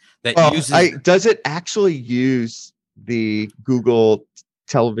device that uses. Does it actually use the Google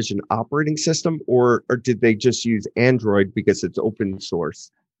television operating system, or did they just use Android because it's open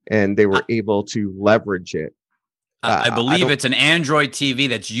source and they were able to leverage it? I believe it's an Android TV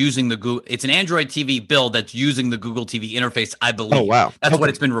that's using the Google. It's an Android TV build that's using the Google TV interface. I believe. Oh wow, that's what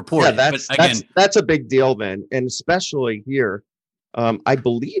it's been reported. Yeah, that's a big deal then, and especially here, I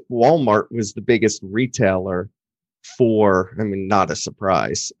believe Walmart was the biggest retailer for. I mean, not a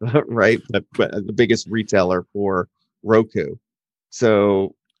surprise, right? But the biggest retailer for Roku.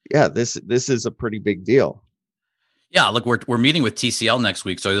 So yeah, this is a pretty big deal. Yeah, look, we're meeting with TCL next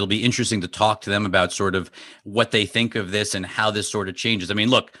week, so it'll be interesting to talk to them about sort of what they think of this and how this sort of changes. I mean,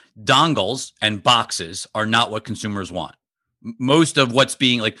 look, dongles and boxes are not what consumers want. Most of what's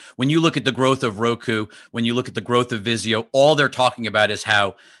being like, when you look at the growth of Roku, when you look at the growth of Vizio, all they're talking about is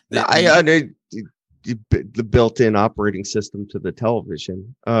how the built-in operating system to the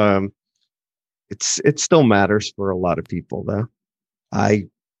television. It still matters for a lot of people, though. I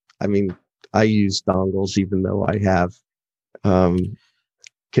mean, I use dongles even though I have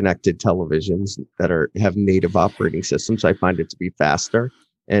connected televisions that have native operating systems. I find it to be faster,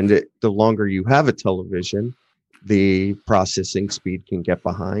 and the longer you have a television, the processing speed can get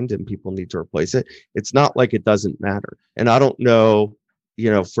behind, and people need to replace it. It's not like it doesn't matter. And I don't know,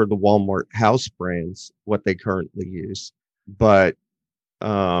 for the Walmart house brands what they currently use, but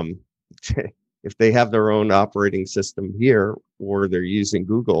if they have their own operating system here or they're using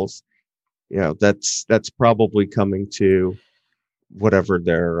Google's, that's probably coming to whatever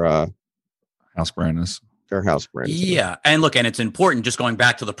their house brand is. Their house brand. Yeah. And look, and it's important, just going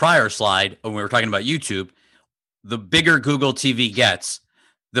back to the prior slide when we were talking about YouTube, the bigger Google TV gets,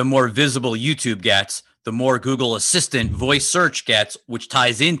 the more visible YouTube gets, the more Google Assistant voice search gets, which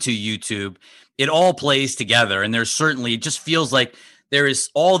ties into YouTube. It all plays together. And there's certainly, it just feels like there is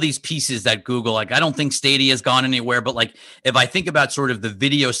all these pieces that Google, like, I don't think Stadia has gone anywhere, but like, if I think about sort of the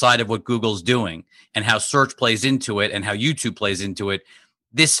video side of what Google's doing and how search plays into it and how YouTube plays into it,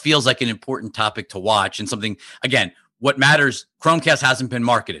 this feels like an important topic to watch and something, again, What matters, Chromecast hasn't been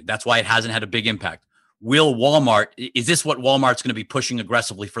marketed. That's why it hasn't had a big impact. Will Walmart, is this what Walmart's going to be pushing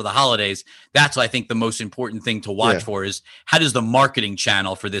aggressively for the holidays? That's, I think, the most important thing to watch for is how does the marketing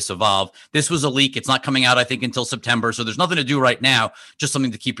channel for this evolve? This was a leak. It's not coming out, I think, until September. So there's nothing to do right now, just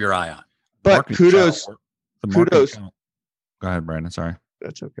something to keep your eye on. But kudos. Go ahead, Brandon. Sorry.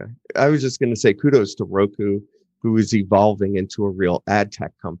 That's okay. I was just going to say kudos to Roku, who is evolving into a real ad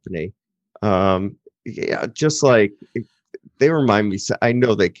tech company. Just like they remind me, I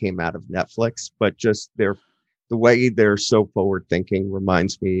know they came out of Netflix, but just the way they're so forward thinking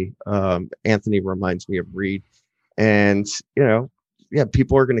reminds me, Anthony reminds me of Reed. And,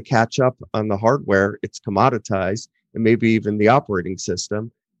 people are going to catch up on the hardware. It's commoditized, and maybe even the operating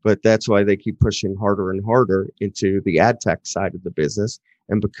system. But that's why they keep pushing harder and harder into the ad tech side of the business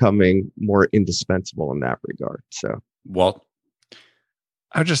and becoming more indispensable in that regard. So, Walt?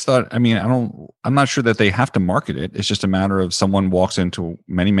 I just thought, I'm not sure that they have to market it. It's just a matter of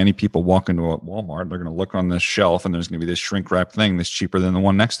many people walk into a Walmart. They're going to look on this shelf and there's going to be this shrink wrap thing that's cheaper than the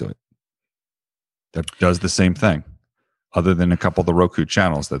one next to it that does the same thing, other than a couple of the Roku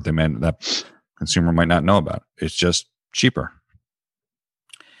channels that that consumer might not know about. It's just cheaper.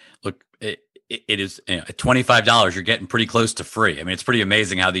 Look, it is at $25. You're getting pretty close to free. I mean, it's pretty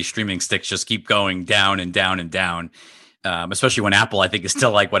amazing how these streaming sticks just keep going down and down and down. Especially when Apple, I think, is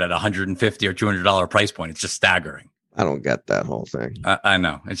still like at $150 or $200 price point. It's just staggering. I don't get that whole thing. I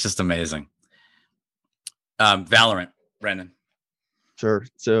know. It's just amazing. Valorant, Brandon. Sure.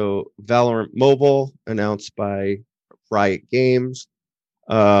 So Valorant Mobile announced by Riot Games.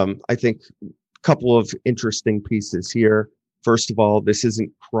 I think a couple of interesting pieces here. First of all, this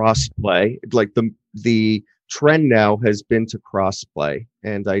isn't cross-play. Like the trend now has been to cross-play.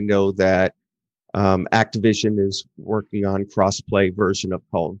 And I know that Activision is working on cross-play version of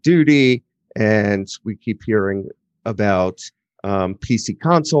Call of Duty, and we keep hearing about PC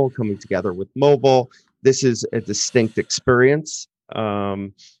console coming together with mobile. This is a distinct experience,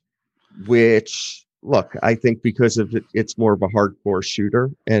 which, look, I think because of it's more of a hardcore shooter,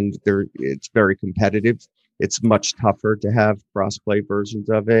 and it's very competitive. It's much tougher to have cross-play versions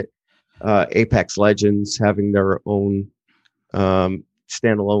of it. Apex Legends having their own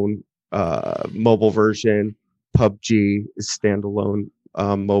standalone mobile version, PUBG is standalone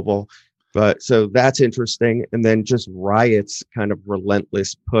mobile, but so that's interesting. And then just Riot's kind of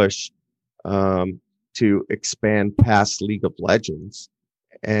relentless push to expand past League of Legends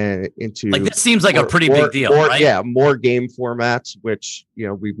and into like this seems like a pretty big deal, right? Yeah, more game formats, which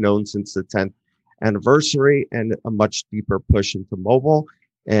we've known since the 10th anniversary, and a much deeper push into mobile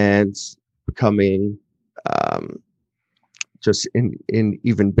and becoming just in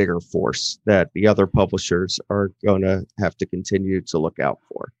even bigger force that the other publishers are going to have to continue to look out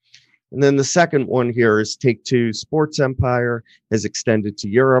for. And then the second one here is Take-Two Sports Empire has extended to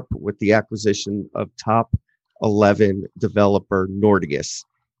Europe with the acquisition of top 11 developer Nordigus.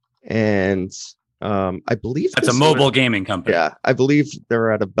 And I believe that's a mobile gaming company. Yeah, I believe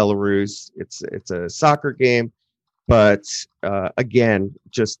they're out of Belarus. It's a soccer game, but again,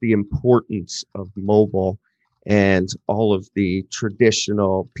 just the importance of mobile and all of the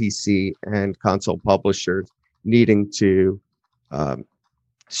traditional PC and console publishers needing to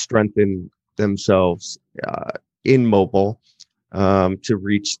strengthen themselves in mobile to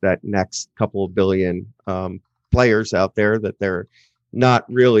reach that next couple of billion players out there that they're not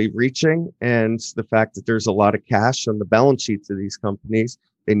really reaching. And the fact that there's a lot of cash on the balance sheets of these companies,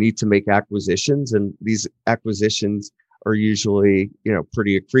 they need to make acquisitions, and these acquisitions are usually,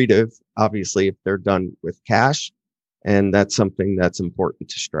 pretty accretive, obviously, if they're done with cash. And that's something that's important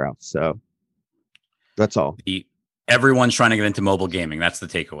to Strauss. So that's all. Everyone's trying to get into mobile gaming. That's the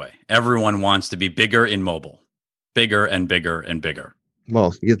takeaway. Everyone wants to be bigger in mobile, bigger and bigger and bigger.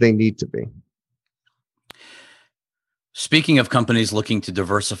 Well, they need to be. Speaking of companies looking to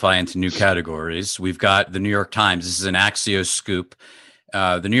diversify into new categories, we've got the New York Times. This is an Axios scoop.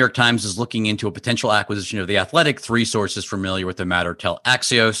 The New York Times is looking into a potential acquisition of The Athletic. Three sources familiar with the matter tell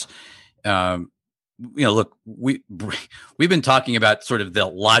Axios. Look, we've been talking about sort of the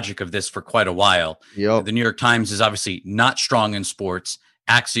logic of this for quite a while. Yep. The New York Times is obviously not strong in sports.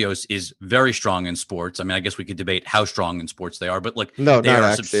 Axios is very strong in sports. I mean, I guess we could debate how strong in sports they are, but look, no,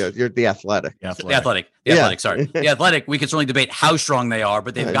 not Axios. You're The Athletic. The Athletic. Sorry, The Athletic. We could certainly debate how strong they are,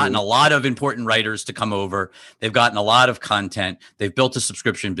 but they've gotten a lot of important writers to come over. They've gotten a lot of content. They've built a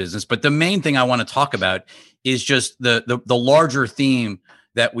subscription business. But the main thing I want to talk about is just the larger theme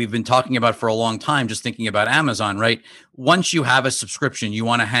that we've been talking about for a long time, just thinking about Amazon, right? Once you have a subscription, you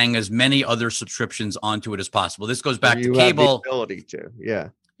want to hang as many other subscriptions onto it as possible. This goes back to cable. Have the ability to, yeah.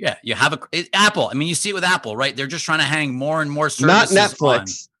 Yeah, you have Apple. I mean, you see it with Apple, right? They're just trying to hang more and more Not services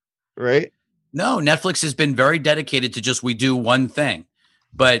Netflix, right? No, Netflix has been very dedicated to just we do one thing.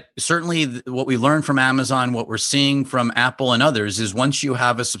 But certainly what we learned from Amazon, what we're seeing from Apple and others is once you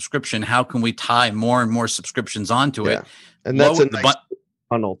have a subscription, how can we tie more and more subscriptions onto it? And that's a nice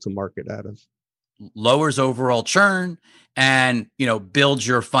funnel to market out of. Lowers overall churn and, builds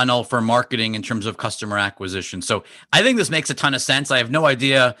your funnel for marketing in terms of customer acquisition. So I think this makes a ton of sense. I have no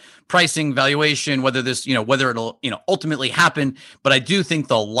idea pricing, valuation, whether this, whether it'll, ultimately happen. But I do think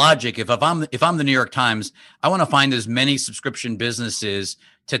the logic, if I'm the New York Times, I want to find as many subscription businesses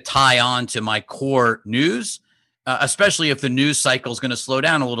to tie on to my core news, especially if the news cycle is going to slow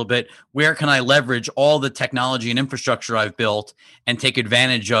down a little bit. Where can I leverage all the technology and infrastructure I've built and take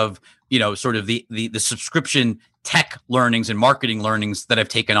advantage of, sort of the subscription tech learnings and marketing learnings that I've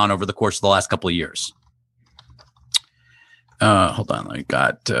taken on over the course of the last couple of years. Hold on. I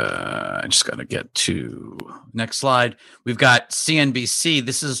just got to get to next slide. We've got CNBC.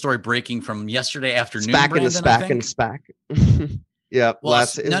 This is a story breaking from yesterday afternoon. SPAC. Yeah. Well,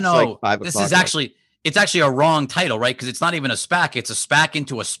 no. Like this is it's actually a wrong title, right? Because it's not even a SPAC. It's a SPAC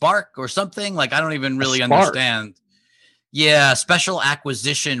into a Spark or something. Like, I don't even really understand. Yeah, Special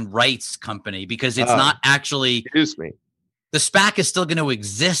Acquisition Rights Company, because it's not actually. Excuse me. The SPAC is still going to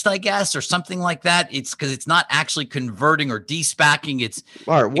exist, I guess, or something like that. It's because it's not actually converting or de-SPACing. It's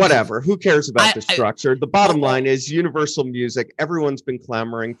all right, whatever. Who cares about the structure? The bottom line is Universal Music. Everyone's been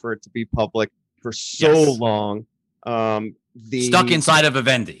clamoring for it to be public for so long. Stuck inside of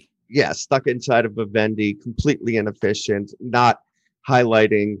Vivendi. Yeah, stuck inside of Vivendi, completely inefficient, not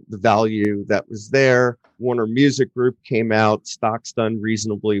highlighting the value that was there. Warner Music Group came out, stock's done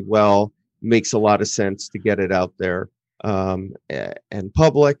reasonably well, makes a lot of sense to get it out there and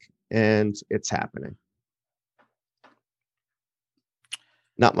public, and it's happening.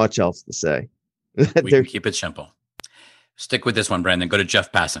 Not much else to say. We can keep it simple. Stick with this one, Brandon. Go to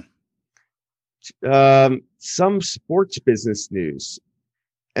Jeff Passan. Some sports business news.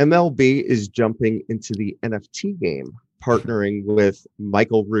 MLB is jumping into the NFT game, partnering with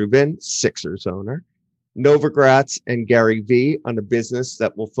Michael Rubin, Sixers owner, Novogratz, and Gary Vee on a business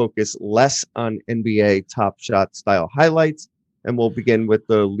that will focus less on NBA Top Shot style highlights. And we'll begin with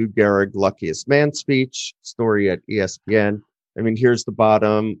the Lou Gehrig Luckiest Man speech story at ESPN. I mean, here's the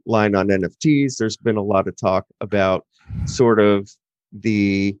bottom line on NFTs. There's been a lot of talk about sort of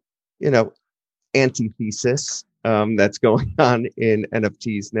the, antithesis that's going on in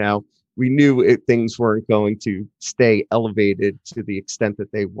NFTs now. We knew things weren't going to stay elevated to the extent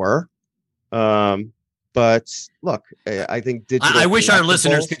that they were. But look, I think digital. I wish our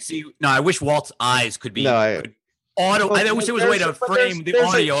listeners could see. No, I wish Walt's eyes could be. I wish there was a way to frame the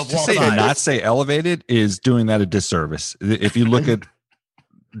audio of Walt's eyes. To not say elevated is doing that a disservice. If you look at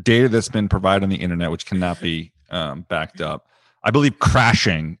data that's been provided on the internet, which cannot be backed up, I believe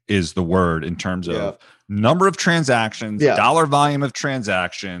crashing is the word in terms of number of transactions, dollar volume of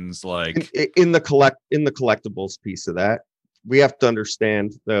transactions. Like in the collectibles piece of that, we have to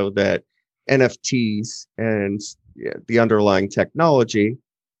understand though that NFTs and the underlying technology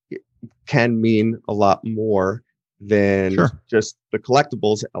can mean a lot more than just the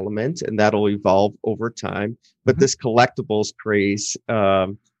collectibles element, and that'll evolve over time. But this collectibles craze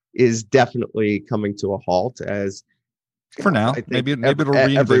is definitely coming to a halt as for now. Maybe it'll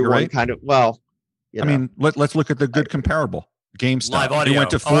reinvigorate. Kind of I mean, let's look at the good comparable. GameStop. It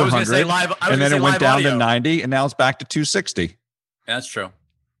went to 400, and then it went down to 90, and now it's back to 260. That's true.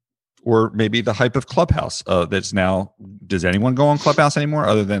 Or maybe the hype of Clubhouse. That's now. Does anyone go on Clubhouse anymore,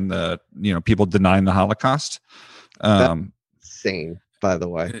 other than the people denying the Holocaust? Insane, by the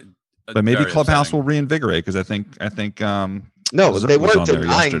way. But maybe Clubhouse will reinvigorate, because I think. No, they weren't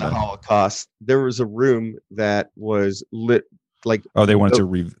denying the Holocaust. There was a room that was lit. Like, they wanted to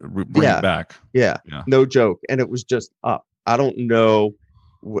bring it back. Yeah, no joke. And it was just up. I don't know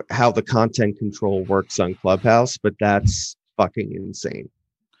how the content control works on Clubhouse, but that's fucking insane.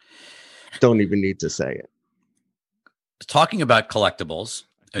 Don't even need to say it. Talking about collectibles.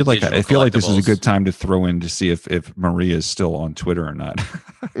 I feel like this is a good time to throw in to see if Maria is still on Twitter or not.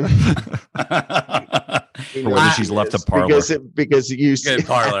 Or whether she's left a Parler. Because you good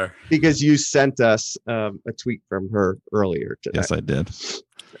Parler. Because you sent us a tweet from her earlier today. Yes, I did.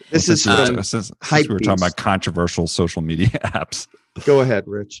 Since we were talking about controversial social media apps. Go ahead,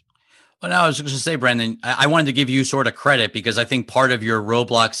 Rich. Well, no, I was going to say, Brandon, I wanted to give you sort of credit, because I think part of your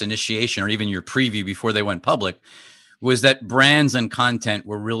Roblox initiation, or even your preview before they went public, was that brands and content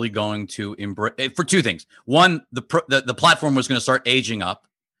were really going to embrace for two things. One, the platform was going to start aging up.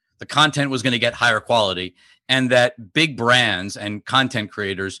 the content was going to get higher quality, and that big brands and content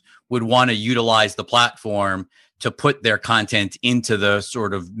creators would want to utilize the platform to put their content into the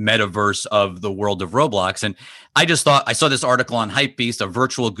sort of metaverse of the world of Roblox. And I just thought, I saw this article on Hypebeast, a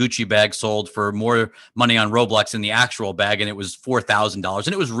virtual Gucci bag sold for more money on Roblox than the actual bag, and it was $4,000.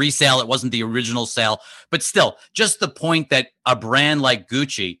 And it was resale. It wasn't the original sale. But still, just the point that a brand like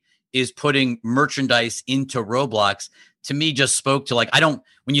Gucci is putting merchandise into Roblox, to me, just spoke to, like,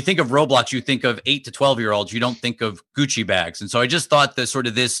 when you think of Roblox, you think of 8 to 12-year-olds, you don't think of Gucci bags. And so I just thought that sort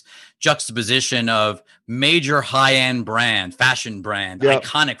of this juxtaposition of major high-end brand, fashion brand,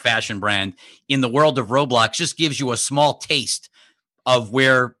 iconic fashion brand in the world of Roblox just gives you a small taste of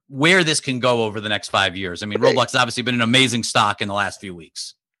where this can go over the next 5 years. I mean, Roblox has obviously been an amazing stock in the last few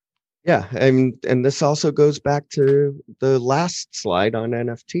weeks. Yeah, and this also goes back to the last slide on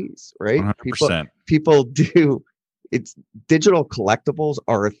NFTs, right? 100%. People do. It's digital collectibles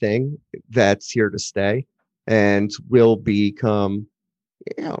are a thing that's here to stay and will become,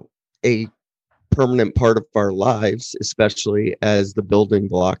 a permanent part of our lives, especially as the building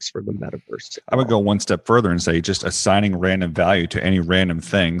blocks for the metaverse. I would go one step further and say just assigning random value to any random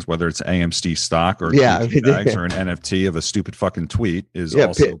things, whether it's AMC stock or bags or an NFT of a stupid fucking tweet, is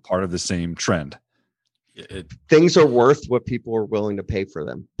also part of the same trend. Things are worth what people are willing to pay for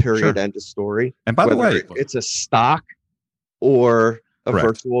them. Period. End of story. And by the way, it's a stock or a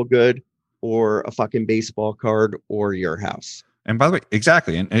virtual good or a fucking baseball card or your house. And by the way,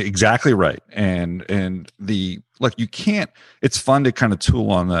 exactly. And exactly right. And look, you can't, it's fun to kind of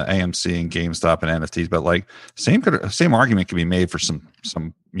tool on the AMC and GameStop and NFTs, but like same argument can be made for some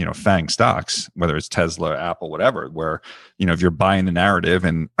FANG stocks, whether it's Tesla, Apple, whatever, where, if you're buying the narrative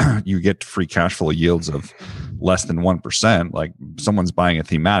and you get free cash flow yields of less than 1%, like someone's buying a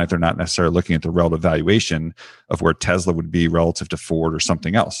thematic, they're not necessarily looking at the relative valuation of where Tesla would be relative to Ford or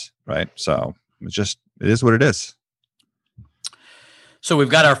something else. Right. So it is what it is. So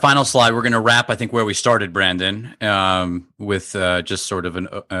we've got our final slide. We're going to wrap, I think, where we started, Brandon, with just sort of an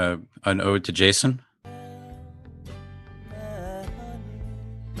ode to Jason.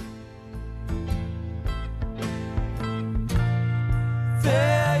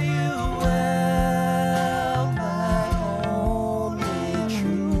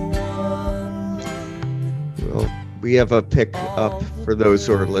 Well, we have a pick up for those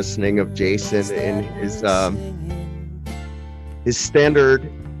who are listening of Jason in his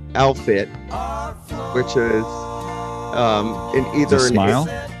standard outfit, which is in either the smile.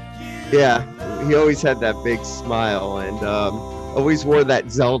 He always had that big smile and always wore that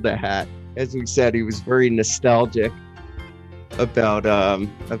Zelda hat. As we said, he was very nostalgic about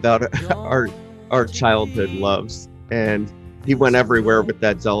our childhood loves, and he went everywhere with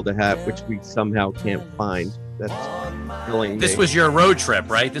that Zelda hat, which we somehow can't find. That's killing me. This was your road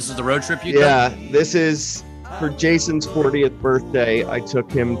trip, right? This is the road trip you took? Yeah, this is for Jason's 40th birthday. I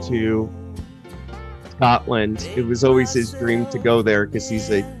took him to Scotland. It was always his dream to go there because he's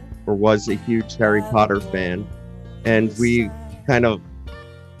was a huge Harry Potter fan. And we kind of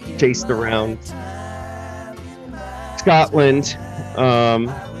chased around Scotland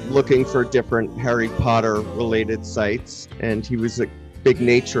looking for different Harry Potter related sites. And he was a big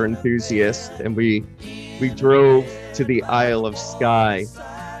nature enthusiast. And we drove to the Isle of Skye,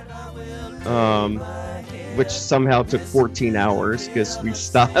 which somehow took 14 hours because we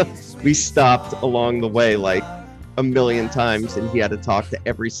stopped along the way like a million times, and he had to talk to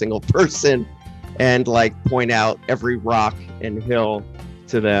every single person and like point out every rock and hill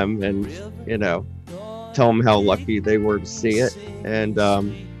to them and tell them how lucky they were to see it. And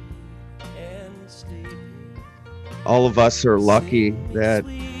all of us are lucky that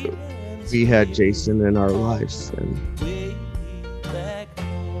we had Jason in our lives. And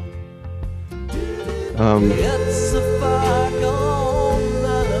it's a far gone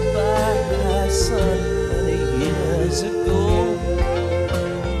lullaby, son, many years ago.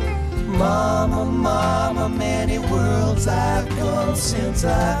 Mama, many worlds I've come since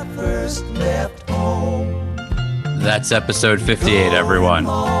I first left home. That's episode 58, everyone.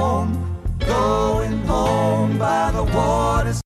 Going home by the waters.